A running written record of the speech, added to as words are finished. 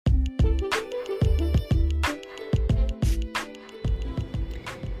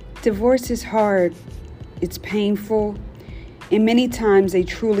Divorce is hard, it's painful, and many times a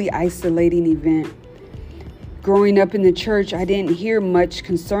truly isolating event. Growing up in the church, I didn't hear much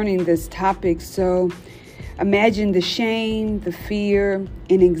concerning this topic, so imagine the shame, the fear,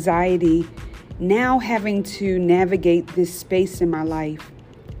 and anxiety now having to navigate this space in my life.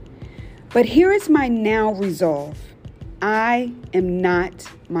 But here is my now resolve. I am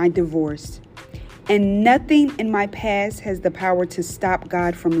not my divorce. And nothing in my past has the power to stop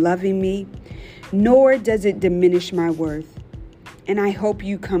God from loving me, nor does it diminish my worth. And I hope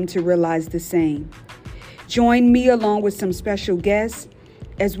you come to realize the same. Join me along with some special guests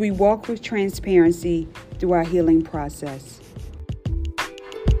as we walk with transparency through our healing process.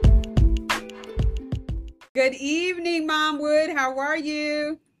 Good evening, Mom Wood. How are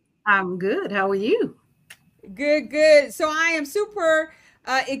you? I'm good. How are you? Good. So I am super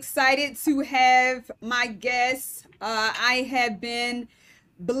excited to have my guests. I have been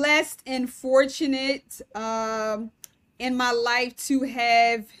blessed and fortunate in my life to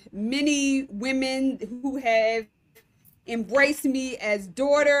have many women who have embraced me as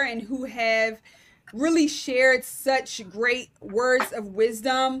daughter and who have really shared such great words of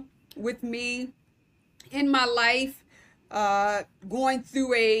wisdom with me in my life. Going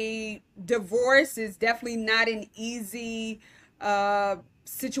through a divorce is definitely not an easy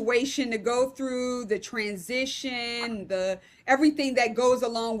situation to go through. The transition, the everything that goes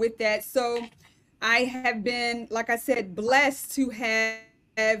along with that. So I have been, like I said, blessed to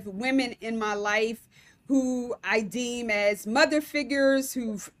have women in my life who I deem as mother figures,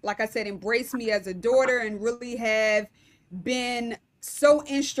 who've, like I said, embraced me as a daughter and really have been so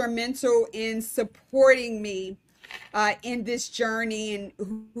instrumental in supporting me in this journey, and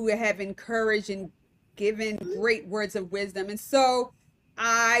who have encouraged and given great words of wisdom. And so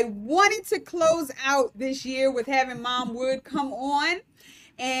I wanted to close out this year with having Mom Wood come on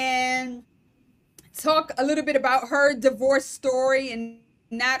and talk a little bit about her divorce story, and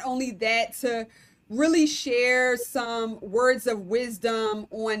not only that, to really share some words of wisdom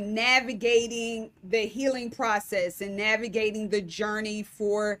on navigating the healing process and navigating the journey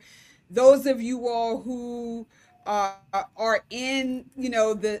for those of you all who are in,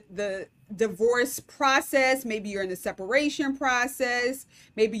 the divorce process. Maybe you're in the separation process.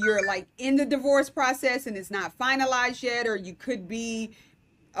 Maybe you're like in the divorce process and it's not finalized yet, or you could be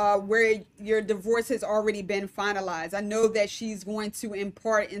where your divorce has already been finalized. I know that she's going to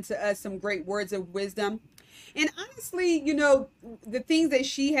impart into us some great words of wisdom. And honestly, the things that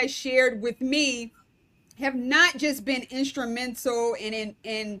she has shared with me have not just been instrumental and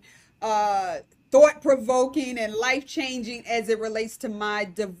in thought provoking and life changing as it relates to my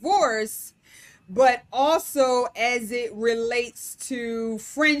divorce, but also as it relates to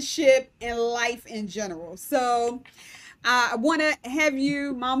friendship and life in general. So I want to have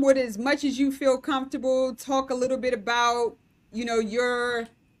you, Mom Wood, as much as you feel comfortable, talk a little bit about, your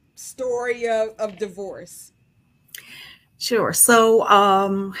story of divorce. Sure. So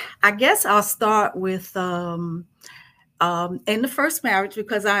I guess I'll start with in the first marriage,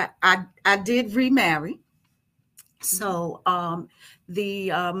 because I did remarry. So in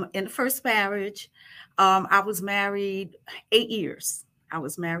the first marriage, I was married 8 years. I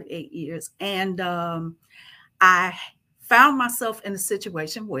was married 8 years, and I found myself in a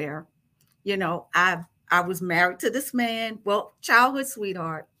situation where, I was married to this man, well, childhood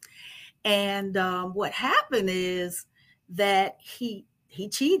sweetheart, and what happened is that he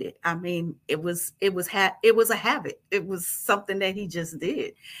cheated. I mean, it was a habit. It was something that he just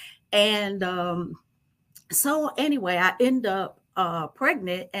did, and so anyway, I end up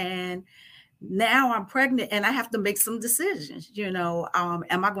pregnant, and now I'm pregnant, and I have to make some decisions.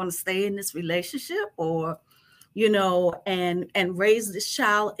 Am I going to stay in this relationship, or and raise this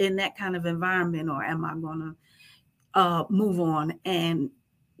child in that kind of environment, or am I going to move on and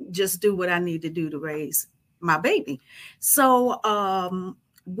just do what I need to do to raise my baby? So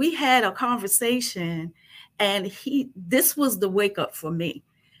we had a conversation, and this was the wake up for me.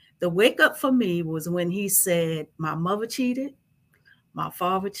 The wake up for me was when he said, my mother cheated, my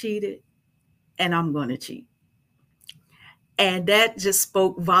father cheated, and I'm going to cheat. And that just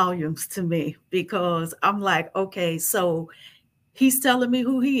spoke volumes to me, because I'm like, okay, so he's telling me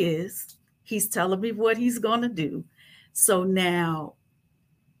who he is. He's telling me what he's going to do. So now,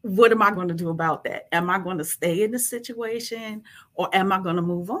 what am I going to do about that? Am I going to stay in the situation, or am I going to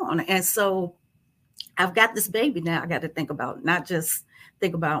move on? And so I've got this baby now. I got to think about, not just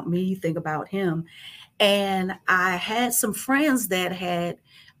think about me, think about him. And I had some friends that had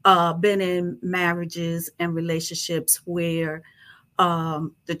been in marriages and relationships where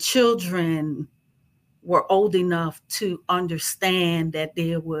the children were old enough to understand that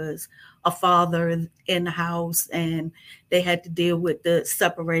there was a father in the house and they had to deal with the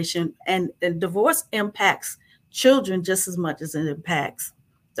separation. And divorce impacts children just as much as it impacts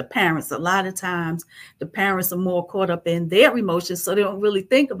the parents. A lot of times the parents are more caught up in their emotions, so they don't really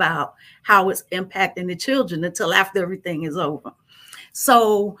think about how it's impacting the children until after everything is over.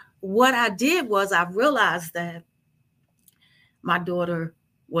 So what I did was I realized that my daughter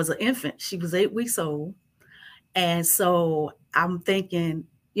was an infant. She was 8 weeks old. And so I'm thinking,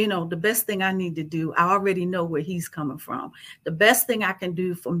 the best thing I need to do, I already know where he's coming from. The best thing I can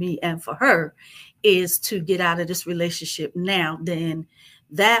do for me and for her is to get out of this relationship now. Then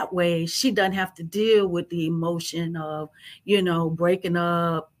that way she doesn't have to deal with the emotion of, breaking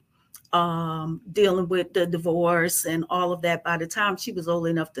up, dealing with the divorce and all of that. By the time she was old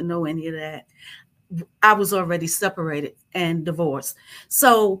enough to know any of that, I was already separated and divorced.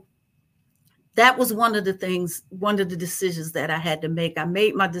 So that was one of the decisions that I had to make. I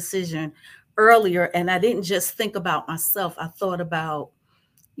made my decision earlier, and I didn't just think about myself. I thought about,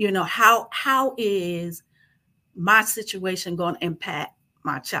 how is my situation going to impact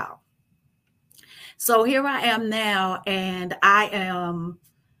my child? So here I am now, and I am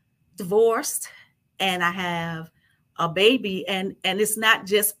divorced, and I have a baby, and it's not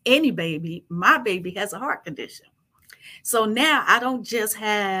just any baby. My baby has a heart condition. So now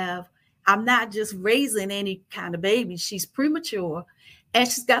I'm not just raising any kind of baby. She's premature and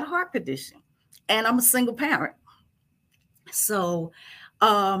she's got a heart condition. And I'm a single parent. So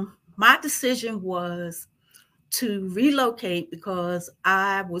my decision was to relocate because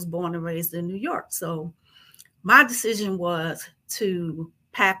I was born and raised in New York. So my decision was to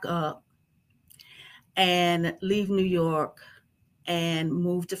pack up and leave New York and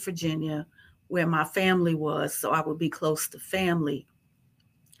move to Virginia, where my family was, so I would be close to family.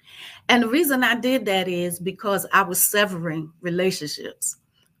 And the reason I did that is because I was severing relationships.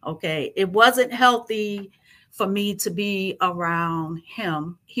 Okay. It wasn't healthy for me to be around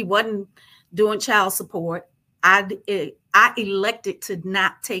him. He wasn't doing child support. I elected to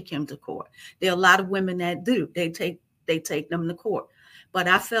not take him to court. There are a lot of women that do. They take them to court. But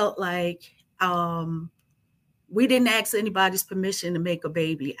I felt like we didn't ask anybody's permission to make a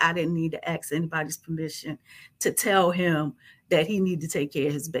baby. I didn't need to ask anybody's permission to tell him that he needed to take care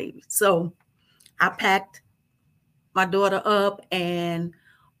of his baby. So I packed my daughter up and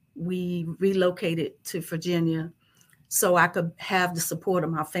we relocated to Virginia so I could have the support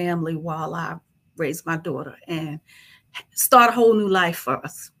of my family while I raised my daughter and start a whole new life for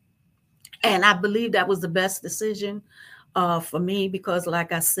us. And I believe that was the best decision for me because,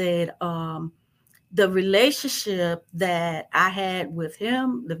 like I said, the relationship that I had with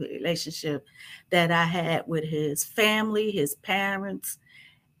him, the relationship that I had with his family, his parents,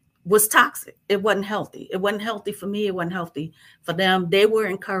 was toxic. It wasn't healthy. It wasn't healthy for me. It wasn't healthy for them. They were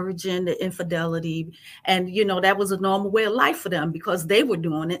encouraging the infidelity. And, that was a normal way of life for them because they were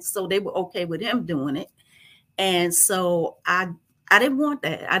doing it. So they were okay with him doing it. And so I didn't want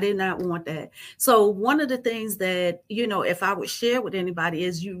that. I did not want that. So one of the things that, if I would share with anybody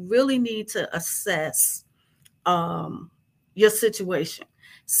is you really need to assess your situation.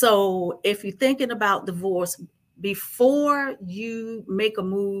 So if you're thinking about divorce, before you make a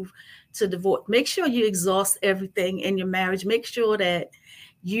move to divorce, make sure you exhaust everything in your marriage. Make sure that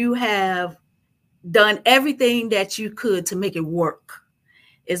you have done everything that you could to make it work,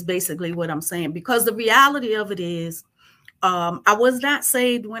 is basically what I'm saying. Because the reality of it is, I was not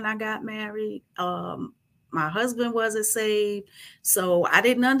saved when I got married. My husband wasn't saved. So I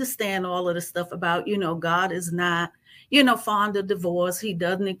didn't understand all of the stuff about, God is not, fond of divorce. He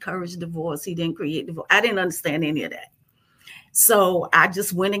doesn't encourage divorce. He didn't create divorce. I didn't understand any of that. So I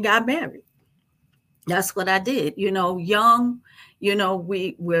just went and got married. That's what I did. Young,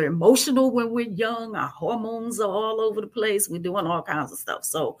 we're emotional when we're young. Our hormones are all over the place. We're doing all kinds of stuff.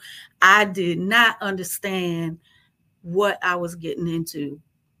 So I did not understand what I was getting into.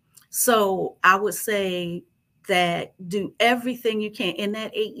 So I would say that do everything you can. In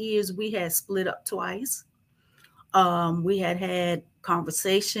that 8 years, we had split up twice. We had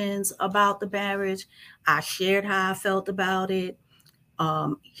conversations about the marriage. I shared how I felt about it.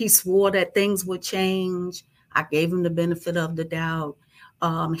 He swore that things would change. I gave him the benefit of the doubt.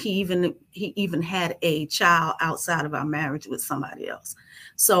 He even had a child outside of our marriage with somebody else.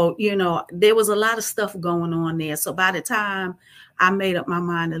 So, there was a lot of stuff going on there. So by the time I made up my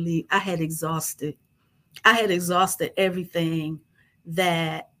mind to leave, I had exhausted everything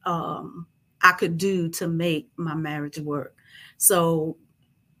that I could do to make my marriage work. So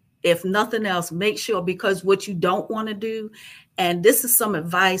if nothing else, make sure, because what you don't want to do, and this is some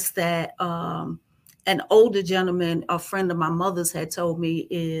advice that an older gentleman, a friend of my mother's, had told me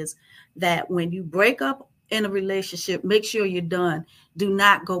is that when you break up in a relationship, make sure you're done. Do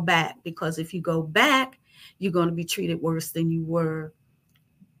not go back, because if you go back, you're going to be treated worse than you were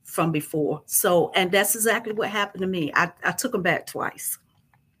from before. So, and that's exactly what happened to me. I took him back twice.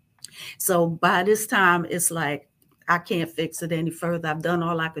 So by this time, it's like, I can't fix it any further. I've done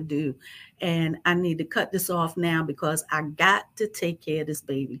all I could do. And I need to cut this off now, because I got to take care of this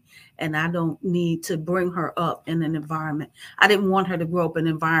baby. And I don't need to bring her up in an environment. I didn't want her to grow up in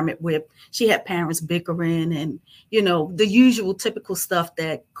an environment where she had parents bickering and, the usual typical stuff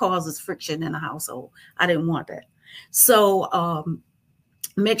that causes friction in a household. I didn't want that. So,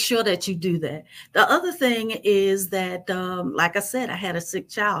 make sure that you do that. The other thing is that, like I said, I had a sick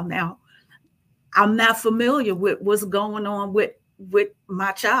child. Now, I'm not familiar with what's going on with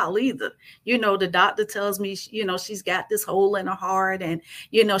my child either. The doctor tells me, she's got this hole in her heart, and,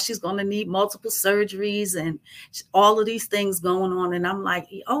 she's going to need multiple surgeries and all of these things going on. And I'm like,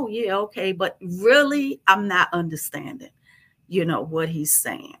 oh, yeah, okay. But really, I'm not understanding, what he's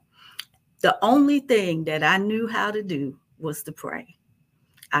saying. The only thing that I knew how to do was to pray.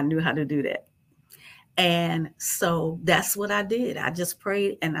 I knew how to do that. And so that's what I did. I just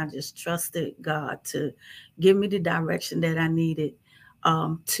prayed, and I just trusted God to give me the direction that I needed,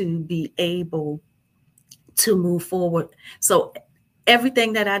 to be able to move forward. So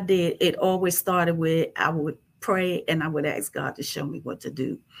everything that I did, it always started with, I would pray and I would ask God to show me what to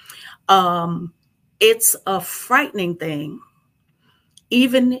do. It's a frightening thing.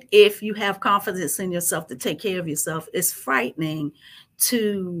 Even if you have confidence in yourself to take care of yourself, it's frightening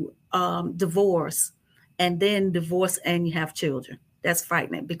to divorce, and then divorce and you have children. That's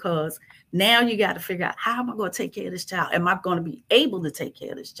frightening, because now you got to figure out, how am I going to take care of this child? Am I going to be able to take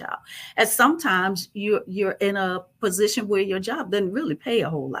care of this child? And sometimes you're in a position where your job doesn't really pay a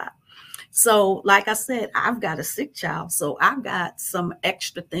whole lot. So, like I said, I've got a sick child. So I've got some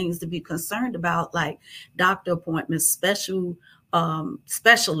extra things to be concerned about, like doctor appointments,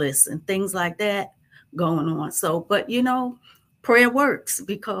 specialists and things like that going on. So, but prayer works,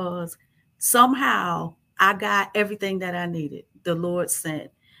 because somehow I got everything that I needed. The Lord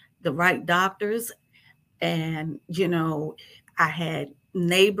sent the right doctors, and I had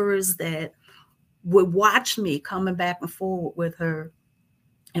neighbors that would watch me coming back and forward with her.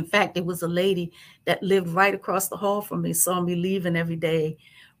 In fact, it was a lady that lived right across the hall from me, saw me leaving every day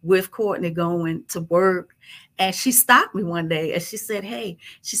with Courtney going to work. And she stopped me one day and she said, hey,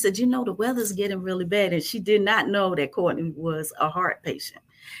 she said, the weather's getting really bad. And she did not know that Courtney was a heart patient.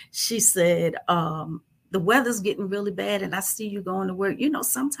 She said, the weather's getting really bad, and I see you going to work.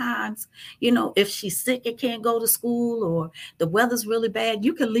 Sometimes, if she's sick and can't go to school, or the weather's really bad,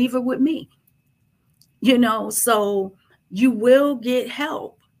 you can leave her with me. So you will get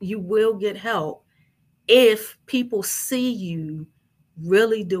help. You will get help if people see you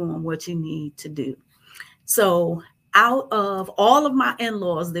really doing what you need to do. So out of all of my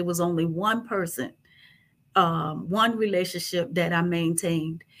in-laws, there was only one person, one relationship that I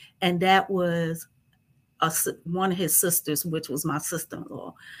maintained, and that was one of his sisters, which was my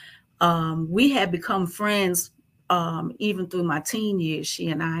sister-in-law. We had become friends, even through my teen years. She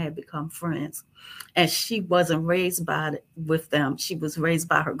and I had become friends, and she wasn't raised with them. She was raised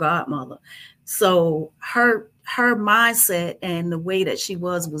by her godmother. So her mindset and the way that she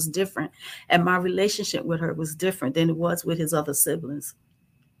was different, and my relationship with her was different than it was with his other siblings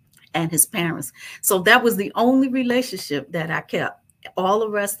and his parents. So that was the only relationship that I kept. All the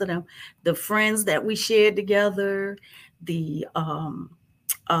rest of them, the friends that we shared together, the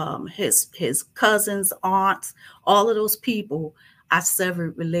his cousins, aunts, all of those people, I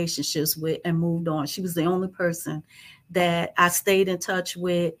severed relationships with and moved on. She was the only person that I stayed in touch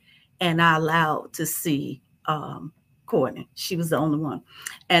with and I allowed to see Courtney. She was the only one.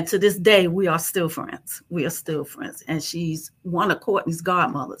 And to this day, we are still friends. We are still friends. And she's one of Courtney's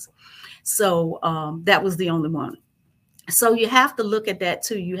godmothers. So that was the only one. So you have to look at that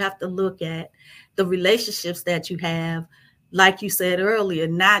too. You have to look at the relationships that you have, like you said earlier,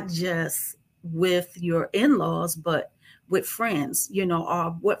 not just with your in-laws, but with friends,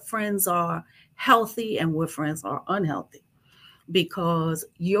 what friends are healthy and what friends are unhealthy, because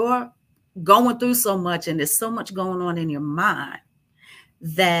you're going through so much and there's so much going on in your mind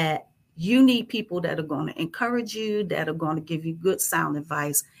that you need people that are going to encourage you, that are going to give you good sound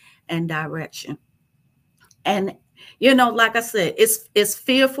advice and direction. And like I said, it's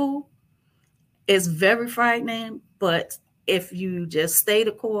fearful, it's very frightening, but if you just stay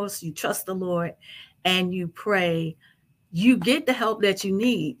the course, you trust the Lord and you pray, you get the help that you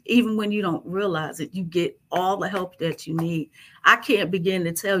need. Even when you don't realize it, you get all the help that you need. I can't begin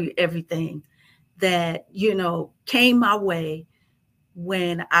to tell you everything that, came my way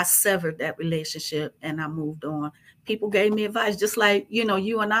when I severed that relationship and I moved on. People gave me advice, just like,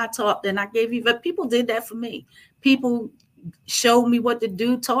 you and I talked, and I gave you, but people did that for me. People showed me what to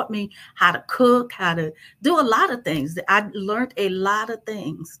do, taught me how to cook, how to do a lot of things. I learned a lot of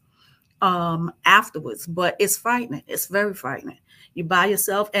things afterwards, but it's frightening. It's very frightening. You by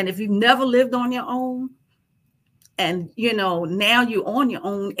yourself. And if you've never lived on your own, and now you're on your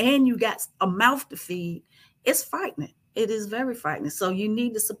own and you got a mouth to feed, it's frightening. It is very frightening. So you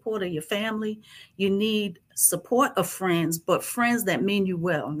need the support of your family. You need support of friends, but friends that mean you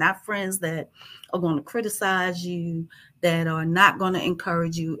well, not friends that are going to criticize you, that are not going to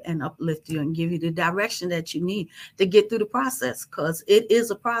encourage you and uplift you and give you the direction that you need to get through the process, because it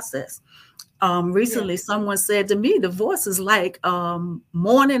is a process. Yeah. Recently, someone said to me, divorce is like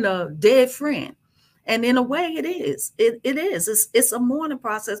mourning a dead friend. And in a way, it is. It is. It's a mourning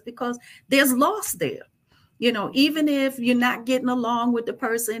process because there's loss there. Even if you're not getting along with the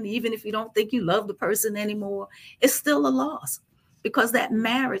person, even if you don't think you love the person anymore, it's still a loss because that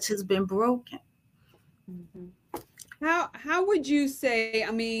marriage has been broken. Mhm. How would you say, I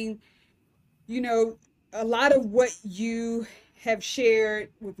mean, you know, a lot of what you have shared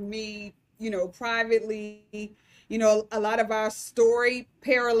with me, privately, a lot of our story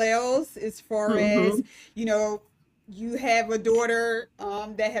parallels as far as, Mm-hmm. you know, you have a daughter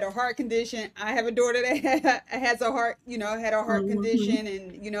that had a heart condition. I have a daughter that has a heart, had a heart Mm-hmm. condition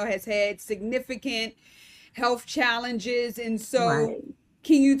and, has had significant health challenges. And so, Right.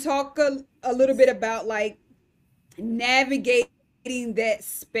 can you talk a little bit about like navigating that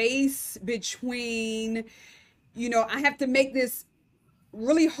space between, I have to make this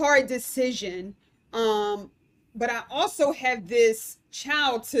really hard decision, but I also have this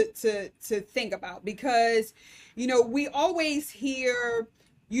child to think about because, we always hear,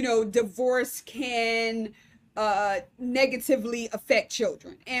 divorce can negatively affect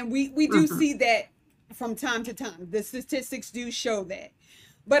children, and we do Mm-hmm. see that from time to time. The statistics do show that.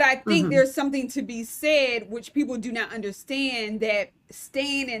 But I think Mm-hmm. there's something to be said, which people do not understand, that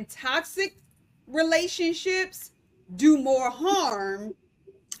staying in toxic relationships do more harm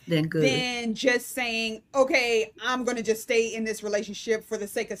Then good. than just saying, okay, I'm going to just stay in this relationship for the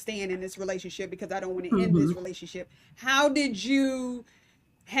sake of staying in this relationship because I don't want to end Mm-hmm. this relationship. How did you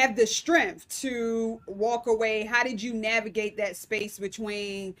have the strength to walk away? How did you navigate that space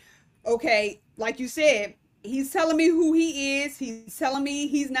between, okay, like you said, he's telling me who he is, he's telling me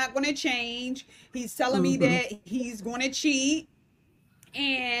he's not going to change, he's telling me Mm-hmm. that he's going to cheat,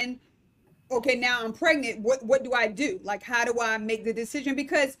 and okay, now I'm pregnant. What do I do? Like, how do I make the decision?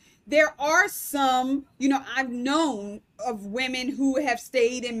 Because there are some, I've known of women who have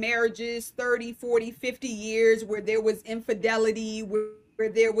stayed in marriages 30, 40, 50 years where there was infidelity, where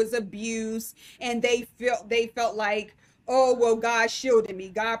there was abuse, and they felt like, oh, well, God shielded me,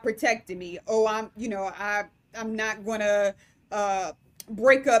 God protected me. Oh, I'm not gonna uh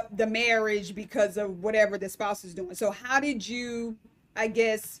break up the marriage because of whatever the spouse is doing. So how did you, I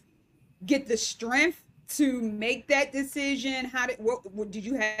guess, get the strength to make that decision? How what did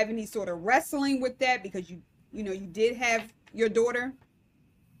you have any sort of wrestling with that because you did have your daughter?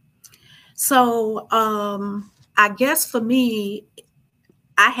 So I guess for me,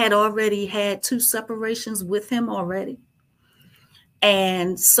 I had already had two separations with him already.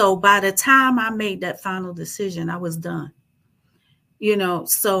 And so by the time I made that final decision, I was done.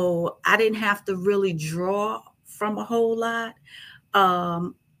 So I didn't have to really draw from a whole lot.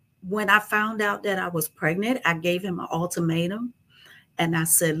 Um, when I found out that I was pregnant, I gave him an ultimatum and I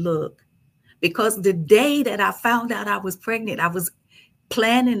said, look, because the day that I found out I was pregnant, I was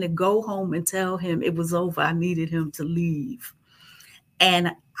planning to go home and tell him it was over. I needed him to leave.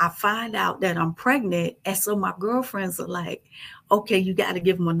 And I find out that I'm pregnant. And so my girlfriends are like, okay, you got to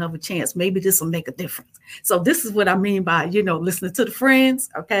give him another chance. Maybe this will make a difference. So this is what I mean by, listening to the friends.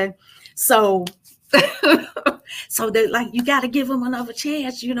 Okay. So, so they're like, you got to give him another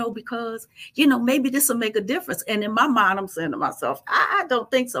chance, because, maybe this will make a difference. And in my mind, I'm saying to myself, I don't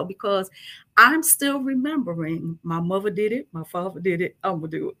think so, because I'm still remembering my mother did it. My father did it. I'm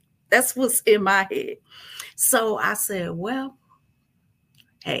going to do it. That's what's in my head. So I said, well,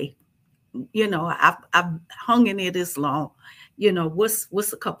 hey, I've hung in there this long.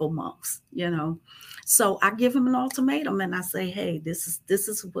 What's a couple months, So I give him an ultimatum and I say, hey, this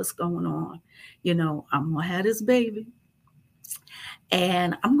is what's going on. I'm gonna have this baby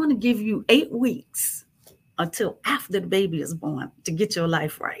and I'm gonna give you 8 weeks until after the baby is born to get your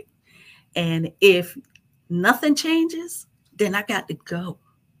life right. And if nothing changes, then I got to go.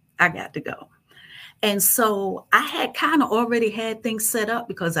 I got to go. And so I had kind of already had things set up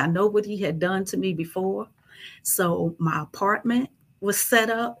because I know what he had done to me before. So my apartment was set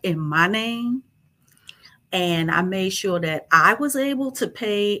up in my name. And I made sure that I was able to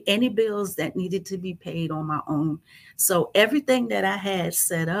pay any bills that needed to be paid on my own. So everything that I had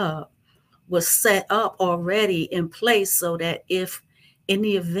set up was set up already in place so that if in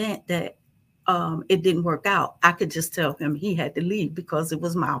the event that it didn't work out, I could just tell him he had to leave because it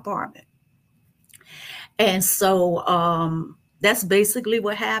was my apartment. And so that's basically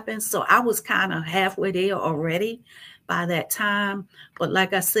what happened. So I was kind of halfway there already by that time. But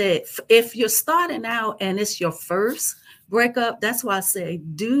like I said, if you're starting out and it's your first breakup, that's why I say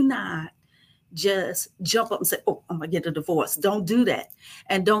do not just jump up and say, oh, I'm going to get a divorce. Don't do that.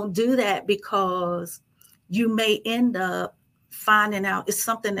 And don't do that because you may end up finding out it's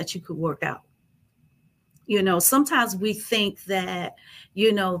something that you could work out. You know, sometimes we think that,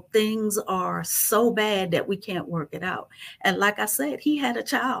 you know, things are so bad that we can't work it out. And like I said, he had a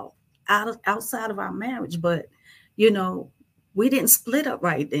child outside of our marriage, but, you know, we didn't split up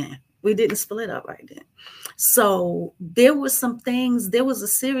right then. We didn't split up right then. So there was some things, there was a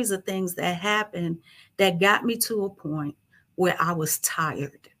series of things that happened that got me to a point where I was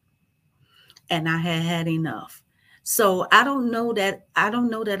tired and I had had enough. So I don't know that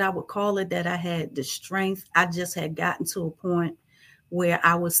I would call it that I had the strength. I just had gotten to a point where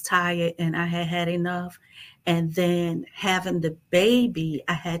I was tired and I had had enough. And then having the baby,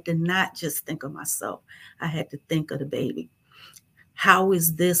 I had to not just think of myself. I had to think of the baby. How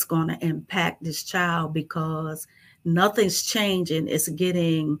is this going to impact this child? Because nothing's changing. It's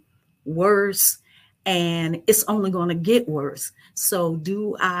getting worse and it's only going to get worse. So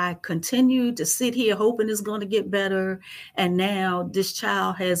do I continue to sit here hoping it's going to get better? And now this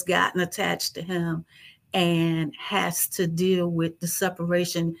child has gotten attached to him and has to deal with the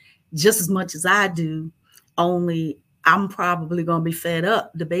separation just as much as I do, only I'm probably going to be fed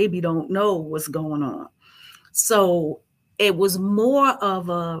up. The baby don't know what's going on. So it was more of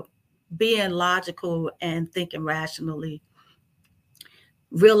a being logical and thinking rationally,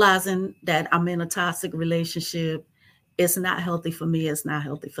 realizing that I'm in a toxic relationship. It's not healthy for me. It's not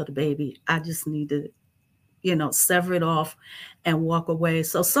healthy for the baby. I just need to, you know, sever it off and walk away.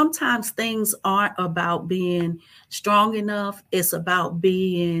 So sometimes things aren't about being strong enough. It's about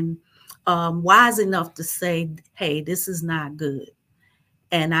being wise enough to say, hey, this is not good.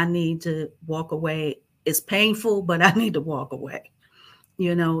 And I need to walk away. It's painful, but I need to walk away.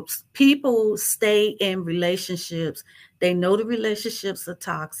 You know, people stay in relationships. They know the relationships are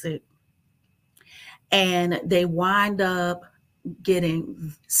toxic and they wind up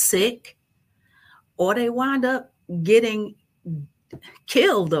getting sick or they wind up getting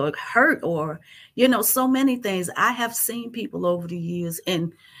killed or hurt or, you know, so many things. I have seen people over the years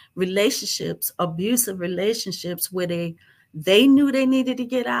in relationships, abusive relationships where they knew they needed to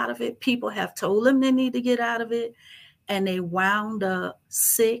get out of it. People have told them they need to get out of it. And they wound up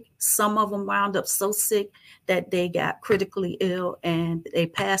sick. Some of them wound up so sick that they got critically ill and they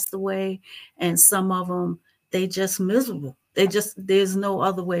passed away. And some of them, they just miserable. There's no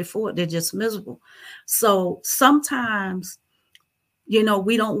other way for it. They're just miserable. So sometimes, you know,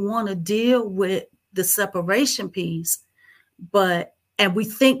 we don't want to deal with the separation piece, and we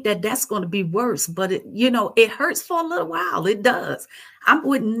think that that's going to be worse, but it, you know, it hurts for a little while. It does. I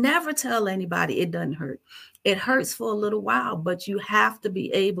would never tell anybody it doesn't hurt. It hurts for a little while, but you have to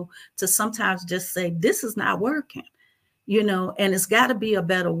be able to sometimes just say, this is not working, you know, and it's got to be a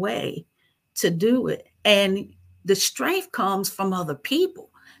better way to do it. And the strength comes from other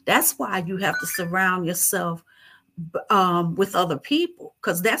people. That's why you have to surround yourself with other people,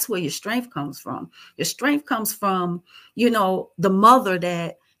 because that's where your strength comes from. Your strength comes from, you know, the mother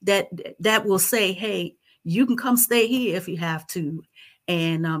that will say, hey, you can come stay here if you have to,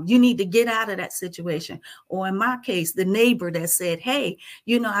 and you need to get out of that situation. Or in my case, the neighbor that said, hey,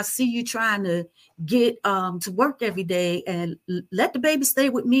 you know, I see you trying to get to work every day, and let the baby stay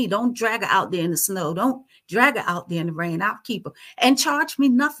with me. Don't drag her out there in the snow. Don't drag her out there in the rain. I'll keep her, and charge me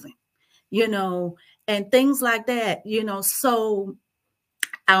nothing, you know, and things like that, you know. So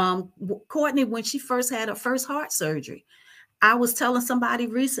Courtney, when she first had her first heart surgery, I was telling somebody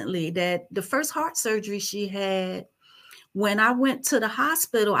recently that the first heart surgery she had, when I went to the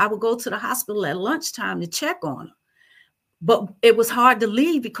hospital, I would go to the hospital at lunchtime to check on her. But it was hard to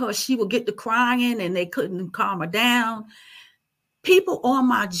leave because she would get to crying and they couldn't calm her down. People on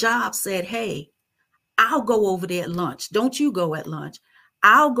my job said, hey, I'll go over there at lunch. Don't you go at lunch.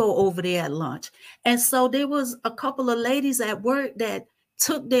 I'll go over there at lunch. And so there was a couple of ladies at work that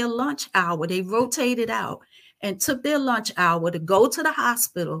took their lunch hour. They rotated out and took their lunch hour to go to the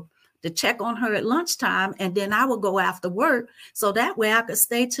hospital to check on her at lunchtime, and then I would go after work so that way I could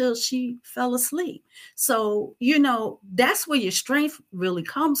stay till she fell asleep. So, that's where your strength really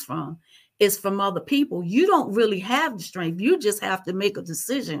comes from, is from other people. You don't really have the strength. You just have to make a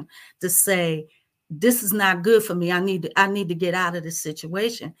decision to say, this is not good for me. I need to get out of this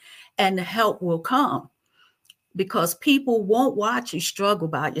situation, and the help will come, because people won't watch you struggle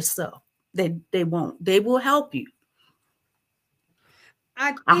by yourself. They won't. They will help you.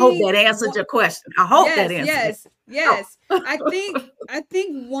 I I hope think that answered what your question. I hope that yes, answered it. yes, Oh. yes. I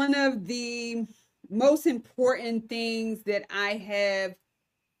think one of the most important things that I have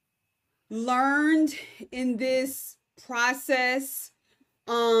learned in this process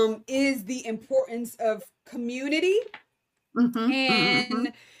is the importance of community, Mm-hmm, mm-hmm,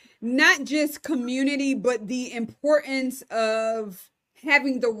 and not just community, but the importance of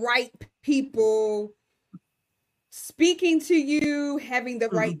having the right people speaking to you, having the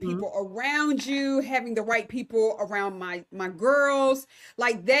right mm-hmm, people around you, having the right people around my girls.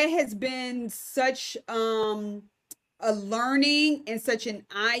 Like that has been such a learning and such an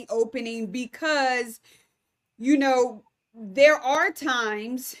eye opening, because you know there are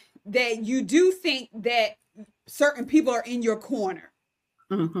times that you do think that certain people are in your corner,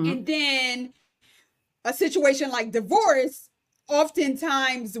 mm-hmm, and then a situation like divorce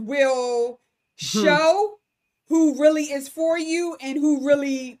oftentimes will mm-hmm. show who really is for you and who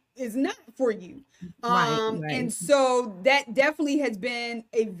really is not for you. Right, And right. so that definitely has been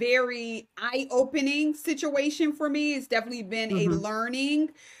a very eye-opening situation for me. It's definitely been a Mm-hmm,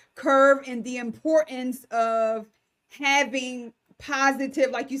 learning curve, and the importance of having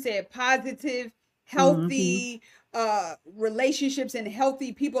positive, like you said, positive, mm-hmm, healthy relationships and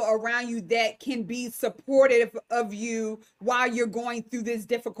healthy people around you that can be supportive of you while you're going through this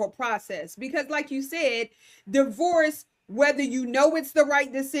difficult process. Because, like you said, divorce, whether you know it's the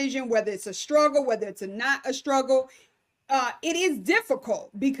right decision, whether it's a struggle, whether it's not a struggle, it is difficult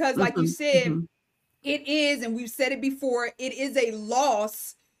because, like you mm-hmm, said, mm-hmm, it is, and we've said it before, it is a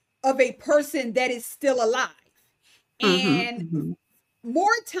loss of a person that is still alive. mm-hmm, And mm-hmm.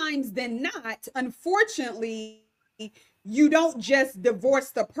 more times than not, unfortunately, you don't just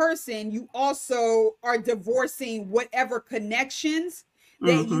divorce the person, you also are divorcing whatever connections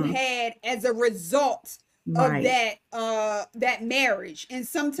that you Mm-hmm. had as a result of Right, that marriage. And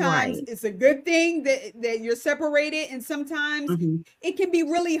sometimes right. it's a good thing that you're separated, and sometimes Mm-hmm, it can be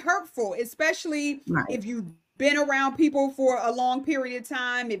really hurtful, especially right. if you've been around people for a long period of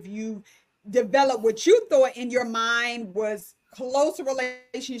time, if you develop what you thought in your mind was close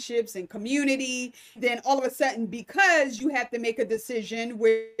relationships and community, then all of a sudden, because you have to make a decision,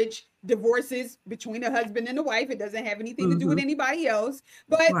 which divorce is between a husband and a wife, it doesn't have anything to do with Mm-hmm, anybody else.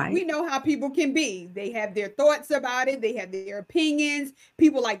 But we right. know how people can be. They have their thoughts about it, they have their opinions.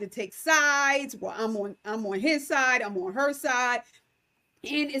 People like to take sides. Well, I'm on his side, I'm on her side.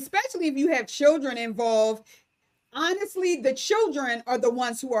 And especially if you have children involved, honestly, the children are the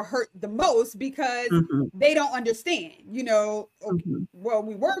ones who are hurt the most because Mm-hmm, they don't understand. Okay, mm-hmm, well,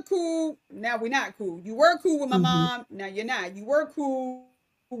 we were cool, now we're not cool. You were cool with my mm-hmm. mom, now you're not. You were cool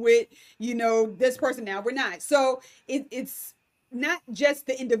with, this person, now we're not. So it's not just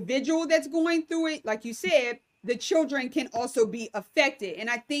the individual that's going through it. Like you said, the children can also be affected. And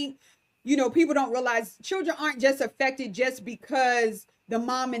I think, people don't realize children aren't just affected just because the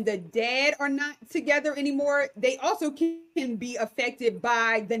mom and the dad are not together anymore. They also can be affected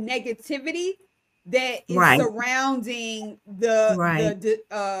by the negativity that is Right, surrounding right.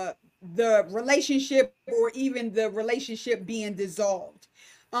 the relationship, or even the relationship being dissolved.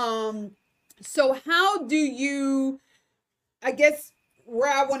 Um, so how do you? I guess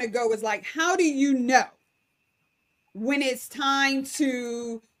where I want to go is like, how do you know when it's time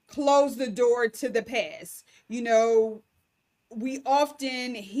to close the door to the past? We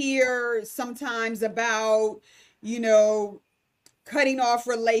often hear sometimes about, you know, cutting off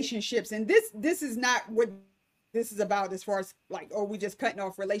relationships, and this is not what this is about, as far as like, oh, we just cutting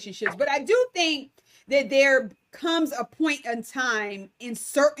off relationships. But I do think that there comes a point in time in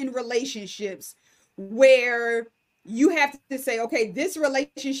certain relationships where you have to say, okay, this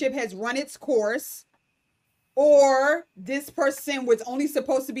relationship has run its course, or this person was only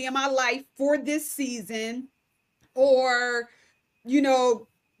supposed to be in my life for this season, or, you know,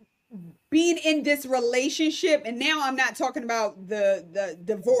 being in this relationship. And now I'm not talking about the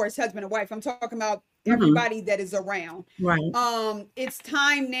divorced husband and wife, I'm talking about Mm-hmm, everybody that is around. right. It's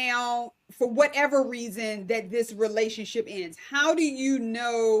time now, for whatever reason, that this relationship ends. How do you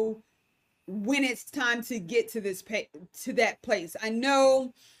know when it's time to get to to that place? I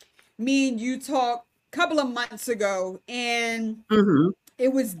know me and you talked a couple of months ago, and Mm-hmm,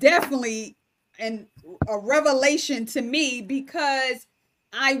 it was definitely an a revelation to me because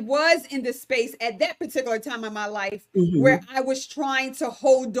I was in the space at that particular time in my life where Mm-hmm. I was trying to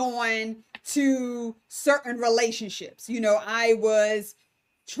hold on to certain relationships. You know, I was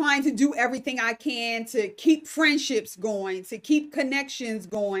trying to do everything I can to keep friendships going, to keep connections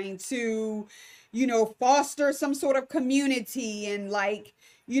going, to, you know, foster some sort of community. And like,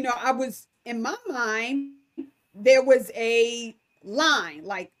 you know, I was in my mind, there was a line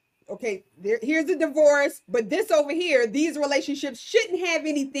like, okay, here's a divorce, but this over here, these relationships shouldn't have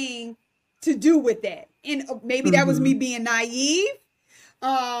anything to do with that. And maybe that was me Mm-hmm. being naive.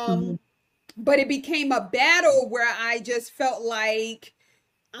 Mm-hmm. Um, but it became a battle where I just felt like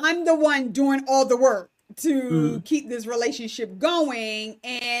I'm the one doing all the work to Mm-hmm. keep this relationship going,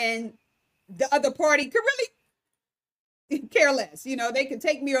 and the other party could really care less. You know, they could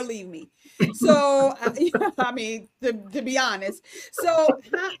take me or leave me. So, I mean, to be honest, so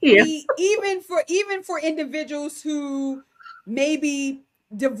I Yeah. mean, even for individuals who maybe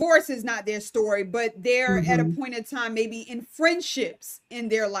divorce is not their story, but they're at a Mm-hmm. point in time, maybe in friendships in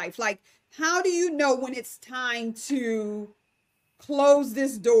their life, like how do you know when it's time to close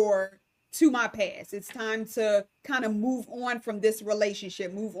this door to my past? It's time to kind of move on from this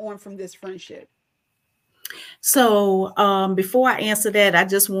relationship, move on from this friendship. So before I answer that, I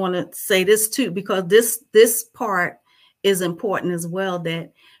just want to say this too, because this part is important as well.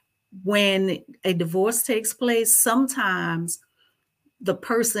 That when a divorce takes place, sometimes the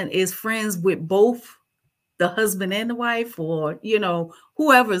person is friends with both the husband and the wife, or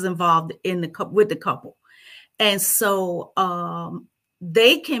whoever is involved in the with the couple, and so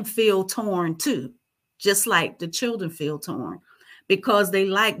they can feel torn too, just like the children feel torn, because they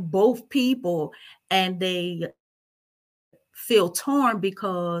like both people, and they feel torn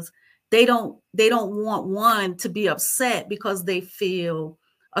because they don't want one to be upset because they feel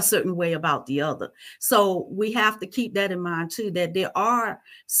a certain way about the other. So we have to keep that in mind too, that there are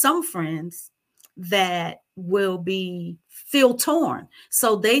some friends that will be feel torn,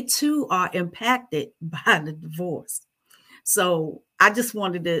 so they too are impacted by the divorce. So I just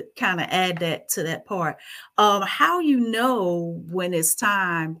wanted to kind of add that to that part. How you know when it's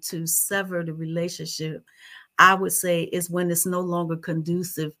time to sever the relationship, I would say, is when it's no longer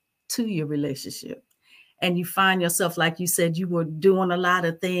conducive to your relationship. And you find yourself, like you said, you were doing a lot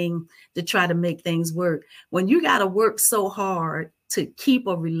of things to try to make things work. When you got to work so hard to keep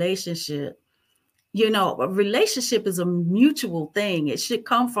a relationship, a relationship is a mutual thing. It should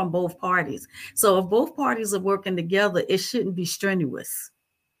come from both parties. So if both parties are working together, it shouldn't be strenuous.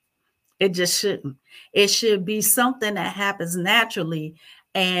 It just shouldn't. It should be something that happens naturally,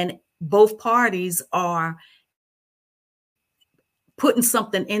 and both parties are putting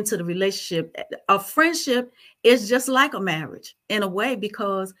something into the relationship. A friendship is just like a marriage in a way,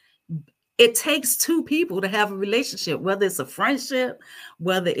 because it takes two people to have a relationship, whether it's a friendship,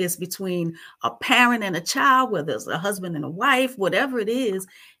 whether it's between a parent and a child, whether it's a husband and a wife, whatever it is,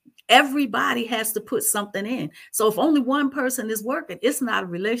 everybody has to put something in. So if only one person is working, it's not a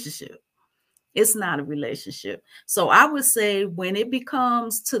relationship. It's not a relationship. So I would say when it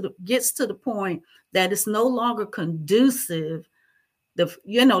gets to the point that it's no longer conducive, the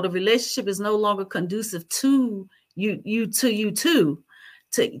relationship is no longer conducive to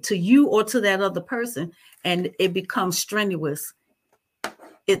to you or to that other person, and it becomes strenuous,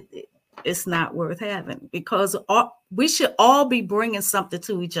 it's not worth having, because we should all be bringing something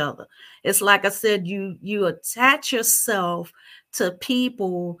to each other. It's like I said, you attach yourself to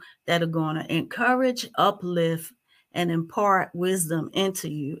people that are going to encourage, uplift, and impart wisdom into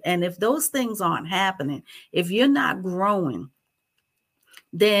you. And if those things aren't happening, if you're not growing,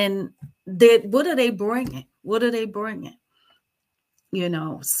 then what are they bringing? What are they bringing?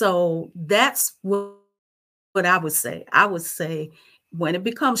 So that's what I would say. I would say when it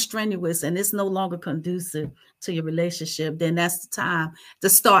becomes strenuous and it's no longer conducive to your relationship, then that's the time to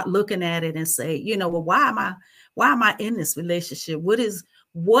start looking at it and say, well, why am I in this relationship? What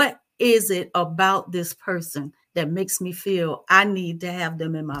is it about this person that makes me feel I need to have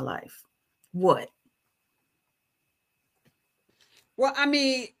them in my life? What? Well, I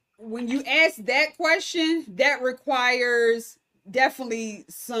mean, when you ask that question, that requires definitely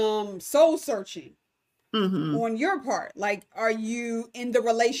some soul searching Mm-hmm. on your part. Like, are you in the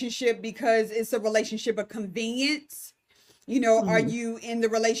relationship because it's a relationship of convenience? You know, are Mm-hmm. you in the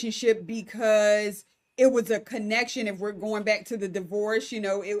relationship because it was a connection? If we're going back to the divorce,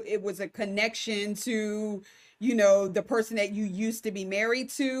 it was a connection to, the person that you used to be married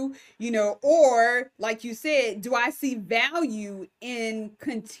to, or like you said, do I see value in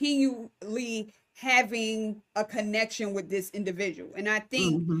continually having a connection with this individual. And I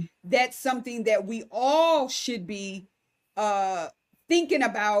think Mm-hmm. that's something that we all should be uh, thinking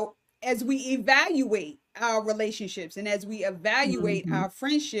about as we evaluate our relationships and as we evaluate Mm-hmm. our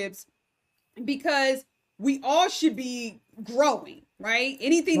friendships, because we all should be growing, right?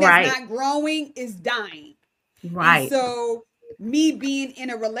 Anything that's Right. not growing is dying. And Right. so, me being in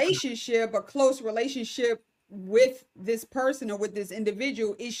a relationship, a close relationship with this person or with this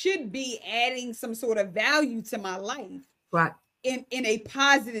individual, it should be adding some sort of value to my life Right. in a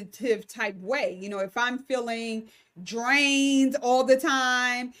positive type way. You know, if I'm feeling drained all the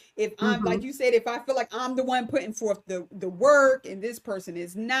time, if I'm, Mm-hmm. like you said, if I feel like I'm the one putting forth the work and this person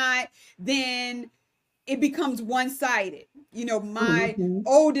is not, then it becomes one-sided. You know, my Mm-hmm.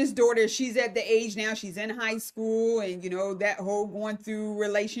 oldest daughter, she's at the age now, she's in high school, and you know, that whole going through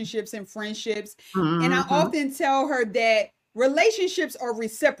relationships and friendships. And I Mm-hmm. often tell her that relationships are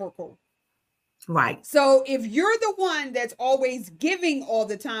reciprocal. Right. So if you're the one that's always giving all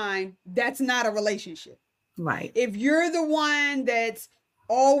the time, that's not a relationship. Right. If you're the one that's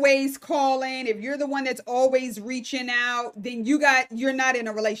always calling, if you're the one that's always reaching out, then you're not in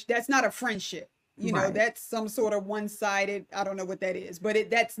a relationship. That's not a friendship. You know, Right. that's some sort of one-sided, I don't know what that is, but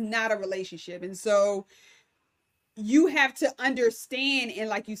that's not a relationship. And so you have to understand, and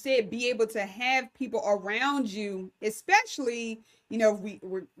like you said, be able to have people around you, especially, you know, if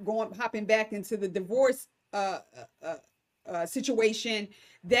we're going hopping back into the divorce situation,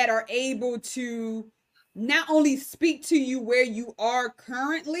 that are able to not only speak to you where you are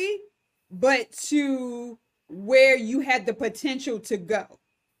currently, but to where you had the potential to go.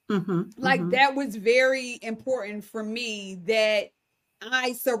 Mm-hmm. Like, Mm-hmm. that was very important for me, that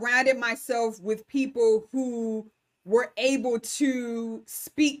I surrounded myself with people who were able to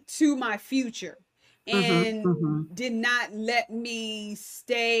speak to my future Mm-hmm. and Mm-hmm. did not let me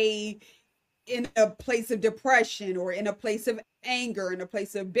stay in a place of depression or in a place of anger, in a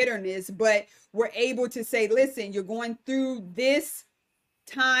place of bitterness, but were able to say, listen, you're going through this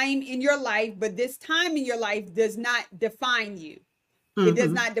time in your life, but this time in your life does not define you. It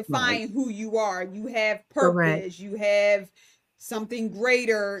does Mm-hmm. not Right. define who you are. You have Correct. purpose. You have something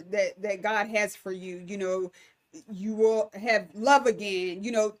greater that God has for you. You know, you will have love again.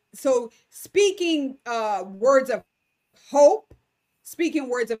 You know, so speaking words of hope, speaking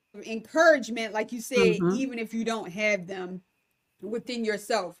words of encouragement, like you said, Mm-hmm. even if you don't have them within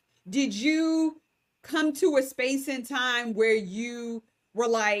yourself. Did you come to a space and time where you were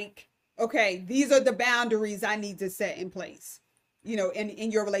like, okay, these are the boundaries I need to set in place, you know,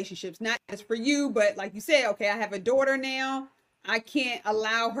 in your relationships, not just for you, but like you said, okay, I have a daughter now. I can't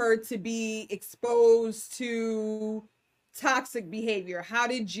allow her to be exposed to toxic behavior. How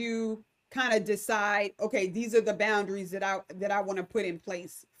did you kind of decide, okay, these are the boundaries that I want to put in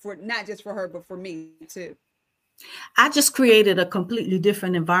place, for not just for her, but for me too? I just created a completely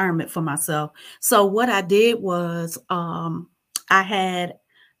different environment for myself. So what I did was I had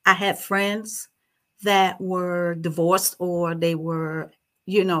I had friends that were divorced or they were,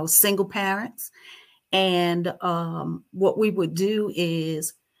 single parents. And what we would do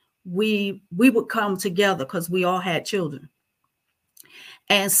is we would come together because we all had children.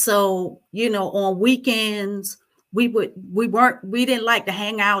 And so, on weekends, we didn't like to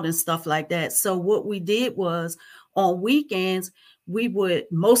hang out and stuff like that. So what we did was on weekends, we would,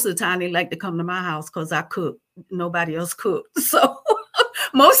 most of the time they like to come to my house because I cook. Nobody else cooked. So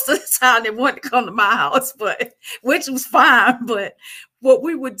most of the time they wanted to come to my house, but which was fine. But what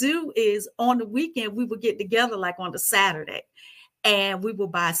we would do is on the weekend, we would get together like on the Saturday and we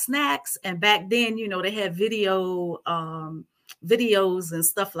would buy snacks. And back then, they had videos and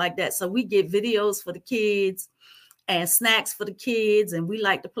stuff like that. So we get videos for the kids and snacks for the kids, and we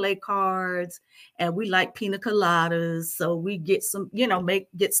like to play cards, and we like pina coladas. So we get some,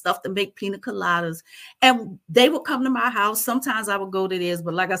 get stuff to make pina coladas, and they would come to my house. Sometimes I would go to theirs,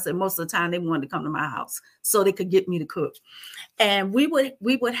 but like I said, most of the time they wanted to come to my house so they could get me to cook. And we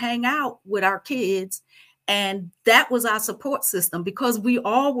would hang out with our kids, and that was our support system because we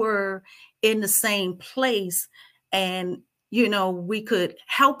all were in the same place, and we could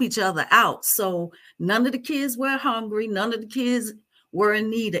help each other out. So none of the kids were hungry, none of the kids were in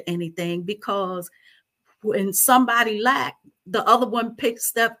need of anything, because when somebody lacked, the other one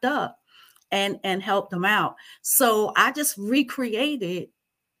stepped up and helped them out. So I just recreated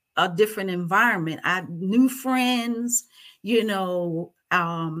a different environment. I knew friends, you know,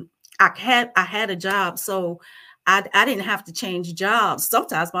 I had a job, so I didn't have to change jobs.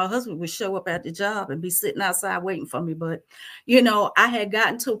 Sometimes my husband would show up at the job and be sitting outside waiting for me. But, I had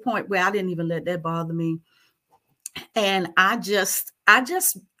gotten to a point where I didn't even let that bother me. And I just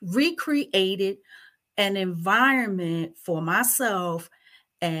recreated an environment for myself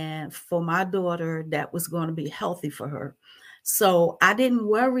and for my daughter that was going to be healthy for her. So I didn't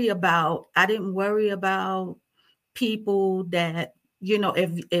worry about people that,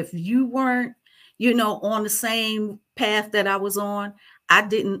 if you weren't, on the same path that I was on, I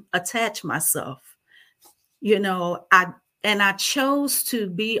didn't attach myself. you know i I chose to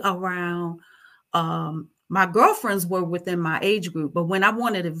be around, my girlfriends were within my age group, but when I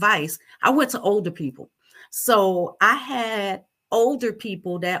wanted advice, I went to older people. So I had older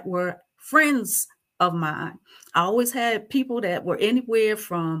people that were friends of mine. I always had people that were anywhere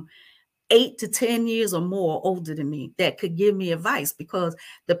from 8 to 10 years or more older than me that could give me advice, because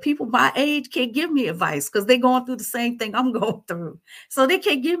the people my age can't give me advice because they're going through the same thing I'm going through. So they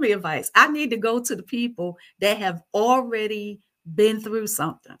can't give me advice. I need to go to the people that have already been through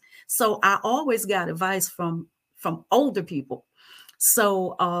something. So I always got advice from older people.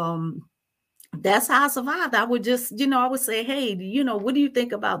 So that's how I survived. I would just, I would say, hey, what do you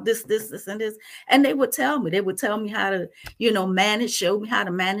think about this, and this? And they would tell me how to, show me how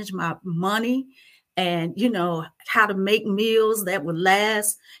to manage my money, and, how to make meals that would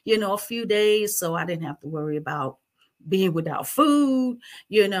last, a few days. So I didn't have to worry about being without food,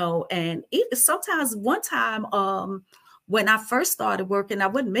 and even sometimes one time, when I first started working, I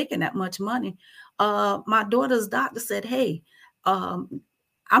wasn't making that much money. My daughter's doctor said, hey,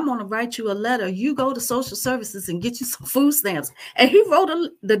 I'm going to write you a letter. You go to social services and get you some food stamps. And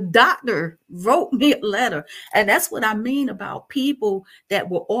the doctor wrote me a letter. And that's what I mean about people that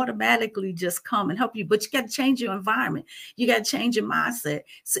will automatically just come and help you. But you got to change your environment. You got to change your mindset.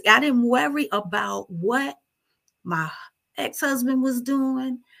 See, I didn't worry about what my ex-husband was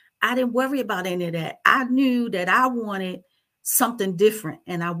doing. I didn't worry about any of that. I knew that I wanted something different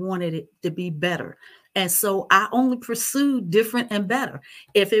and I wanted it to be better. And so I only pursued different and better.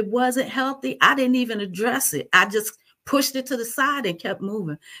 If it wasn't healthy, I didn't even address it. I just pushed it to the side and kept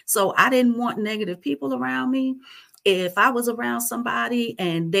moving. So I didn't want negative people around me. If I was around somebody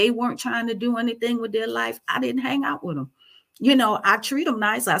and they weren't trying to do anything with their life, I didn't hang out with them. I treat them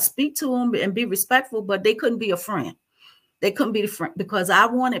nice. I speak to them and be respectful, but they couldn't be a friend. They couldn't be the friend, because I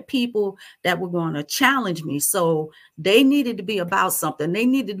wanted people that were going to challenge me. So they needed to be about something. They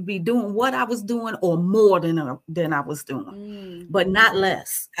needed to be doing what I was doing or more than I was doing, but not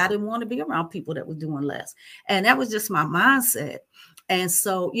less. I didn't want to be around people that were doing less. And that was just my mindset. And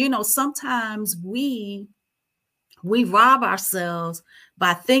so, sometimes we rob ourselves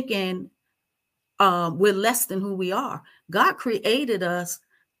by thinking we're less than who we are. God created us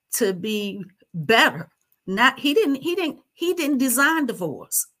to be better. Not he didn't design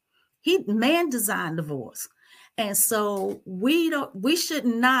divorce. Man designed divorce. And so we should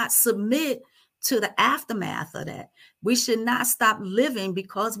not submit to the aftermath of that. We should not stop living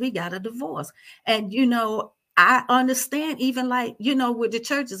because we got a divorce. And I understand, even like, with the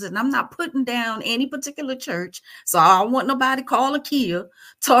churches, and I'm not putting down any particular church. So I don't want nobody call Akia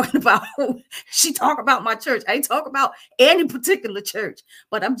talking about, she talk about my church. I ain't talk about any particular church,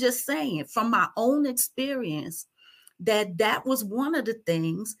 but I'm just saying from my own experience that was one of the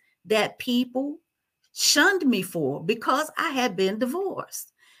things that people shunned me for, because I had been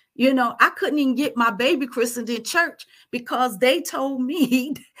divorced. I couldn't even get my baby christened in church because they told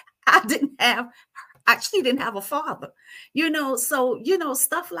me I she didn't have a father, so,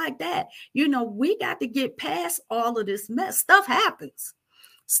 stuff like that. We got to get past all of this mess. Stuff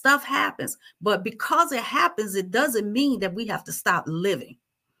happens, but because it happens, it doesn't mean that we have to stop living.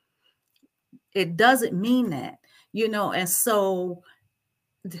 It doesn't mean that, and so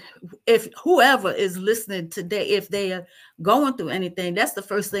if whoever is listening today, if they are going through anything, that's the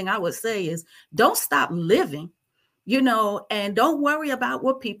first thing I would say is don't stop living. And don't worry about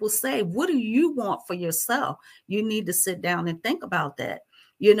what people say. What do you want for yourself? You need to sit down and think about that.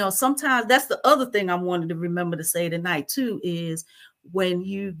 Sometimes that's the other thing I wanted to remember to say tonight too, is when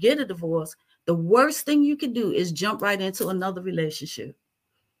you get a divorce, the worst thing you can do is jump right into another relationship.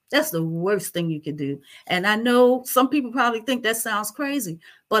 That's the worst thing you can do. And I know some people probably think that sounds crazy,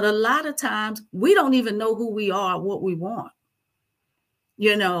 but a lot of times we don't even know who we are, what we want.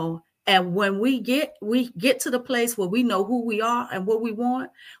 And when we get to the place where we know who we are and what we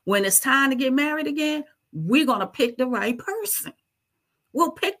want, when it's time to get married again, we're going to pick the right person.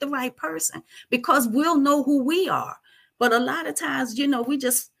 We'll pick the right person because we'll know who we are. But a lot of times, we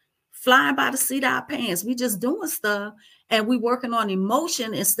just flying by the seat of our pants. We just doing stuff and we working on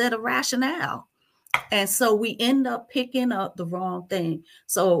emotion instead of rationale. And so we end up picking up the wrong thing.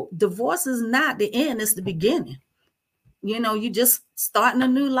 So divorce is not the end, it's the beginning. You just starting a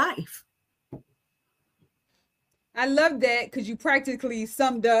new life. I love that because you practically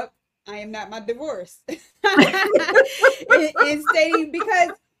summed up, I am not my divorce. In stating,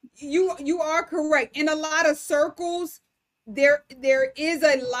 because you are correct. In a lot of circles, there is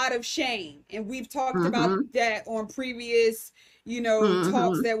a lot of shame. And we've talked about Mm-hmm. that on previous, talks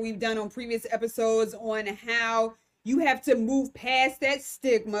Mm-hmm. that we've done on previous episodes on how you have to move past that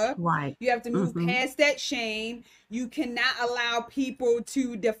stigma. Right. You have to move Mm-hmm. past that shame. You cannot allow people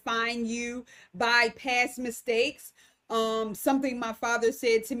to define you by past mistakes. Something my father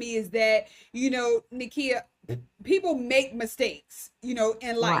said to me is that, Nikia, people make mistakes, in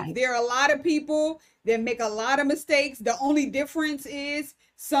life. Right. There are a lot of people that make a lot of mistakes. The only difference is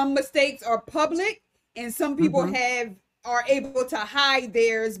some mistakes are public and some people Mm-hmm. have are able to hide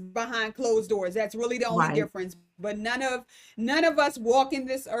theirs behind closed doors. That's really the only Right. difference. But none of us walking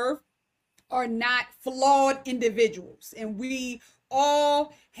this earth are not flawed individuals, and we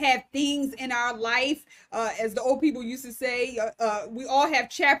all have things in our life, as the old people used to say, we all have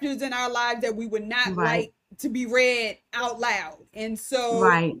chapters in our lives that we would not Right. like to be read out loud. And so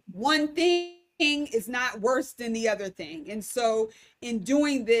Right. one thing is not worse than the other thing. And so in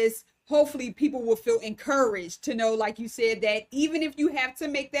doing this, hopefully people will feel encouraged to know, like you said, that even if you have to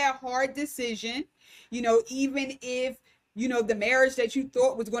make that hard decision, even if the marriage that you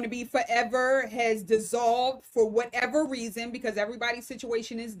thought was going to be forever has dissolved for whatever reason, because everybody's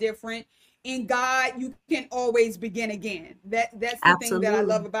situation is different. In God, you can always begin again. That's the thing that Absolutely.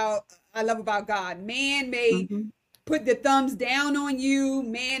 I love about God. Man may Mm-hmm. put the thumbs down on you.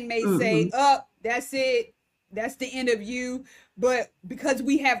 Man may say, Mm-hmm. "Up, that's it. That's the end of you." But because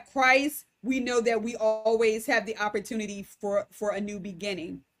we have Christ, we know that we always have the opportunity for a new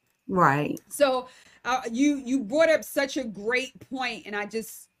beginning. Right. So you brought up such a great point, and I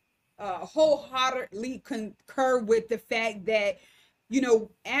just wholeheartedly concur with the fact that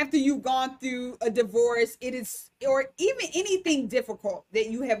after you've gone through a divorce, it is, or even anything difficult that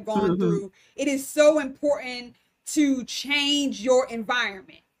you have gone Mm-hmm. through, it is so important to change your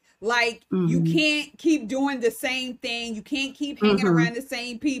environment. Like, you Mm-hmm. can't keep doing the same thing. You can't keep hanging Mm-hmm. around the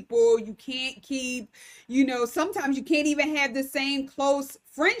same people. You can't keep, sometimes you can't even have the same close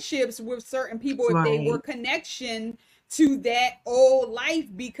friendships with certain people if they were Right. connection to that old life.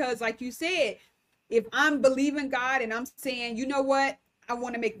 Because, like you said, if I'm believing God and I'm saying, you know what, I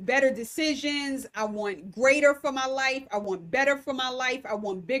want to make better decisions, I want greater for my life, I want better for my life, I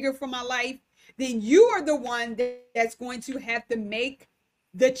want bigger for my life, then you are the one that's going to have to make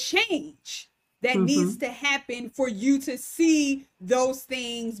the change that needs Mm-hmm. to happen for you to see those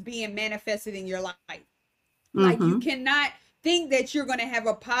things being manifested in your life. Like, you Mm-hmm. cannot think that you're going to have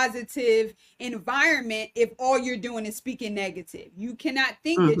a positive environment if all you're doing is speaking negative. You cannot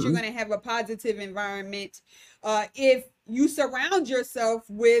think that you're Mm-hmm. going to have a positive environment if you surround yourself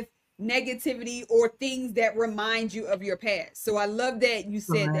with negativity or things that remind you of your past. So I love that you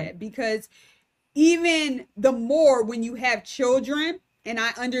said Right. that, because even the more when you have children, and I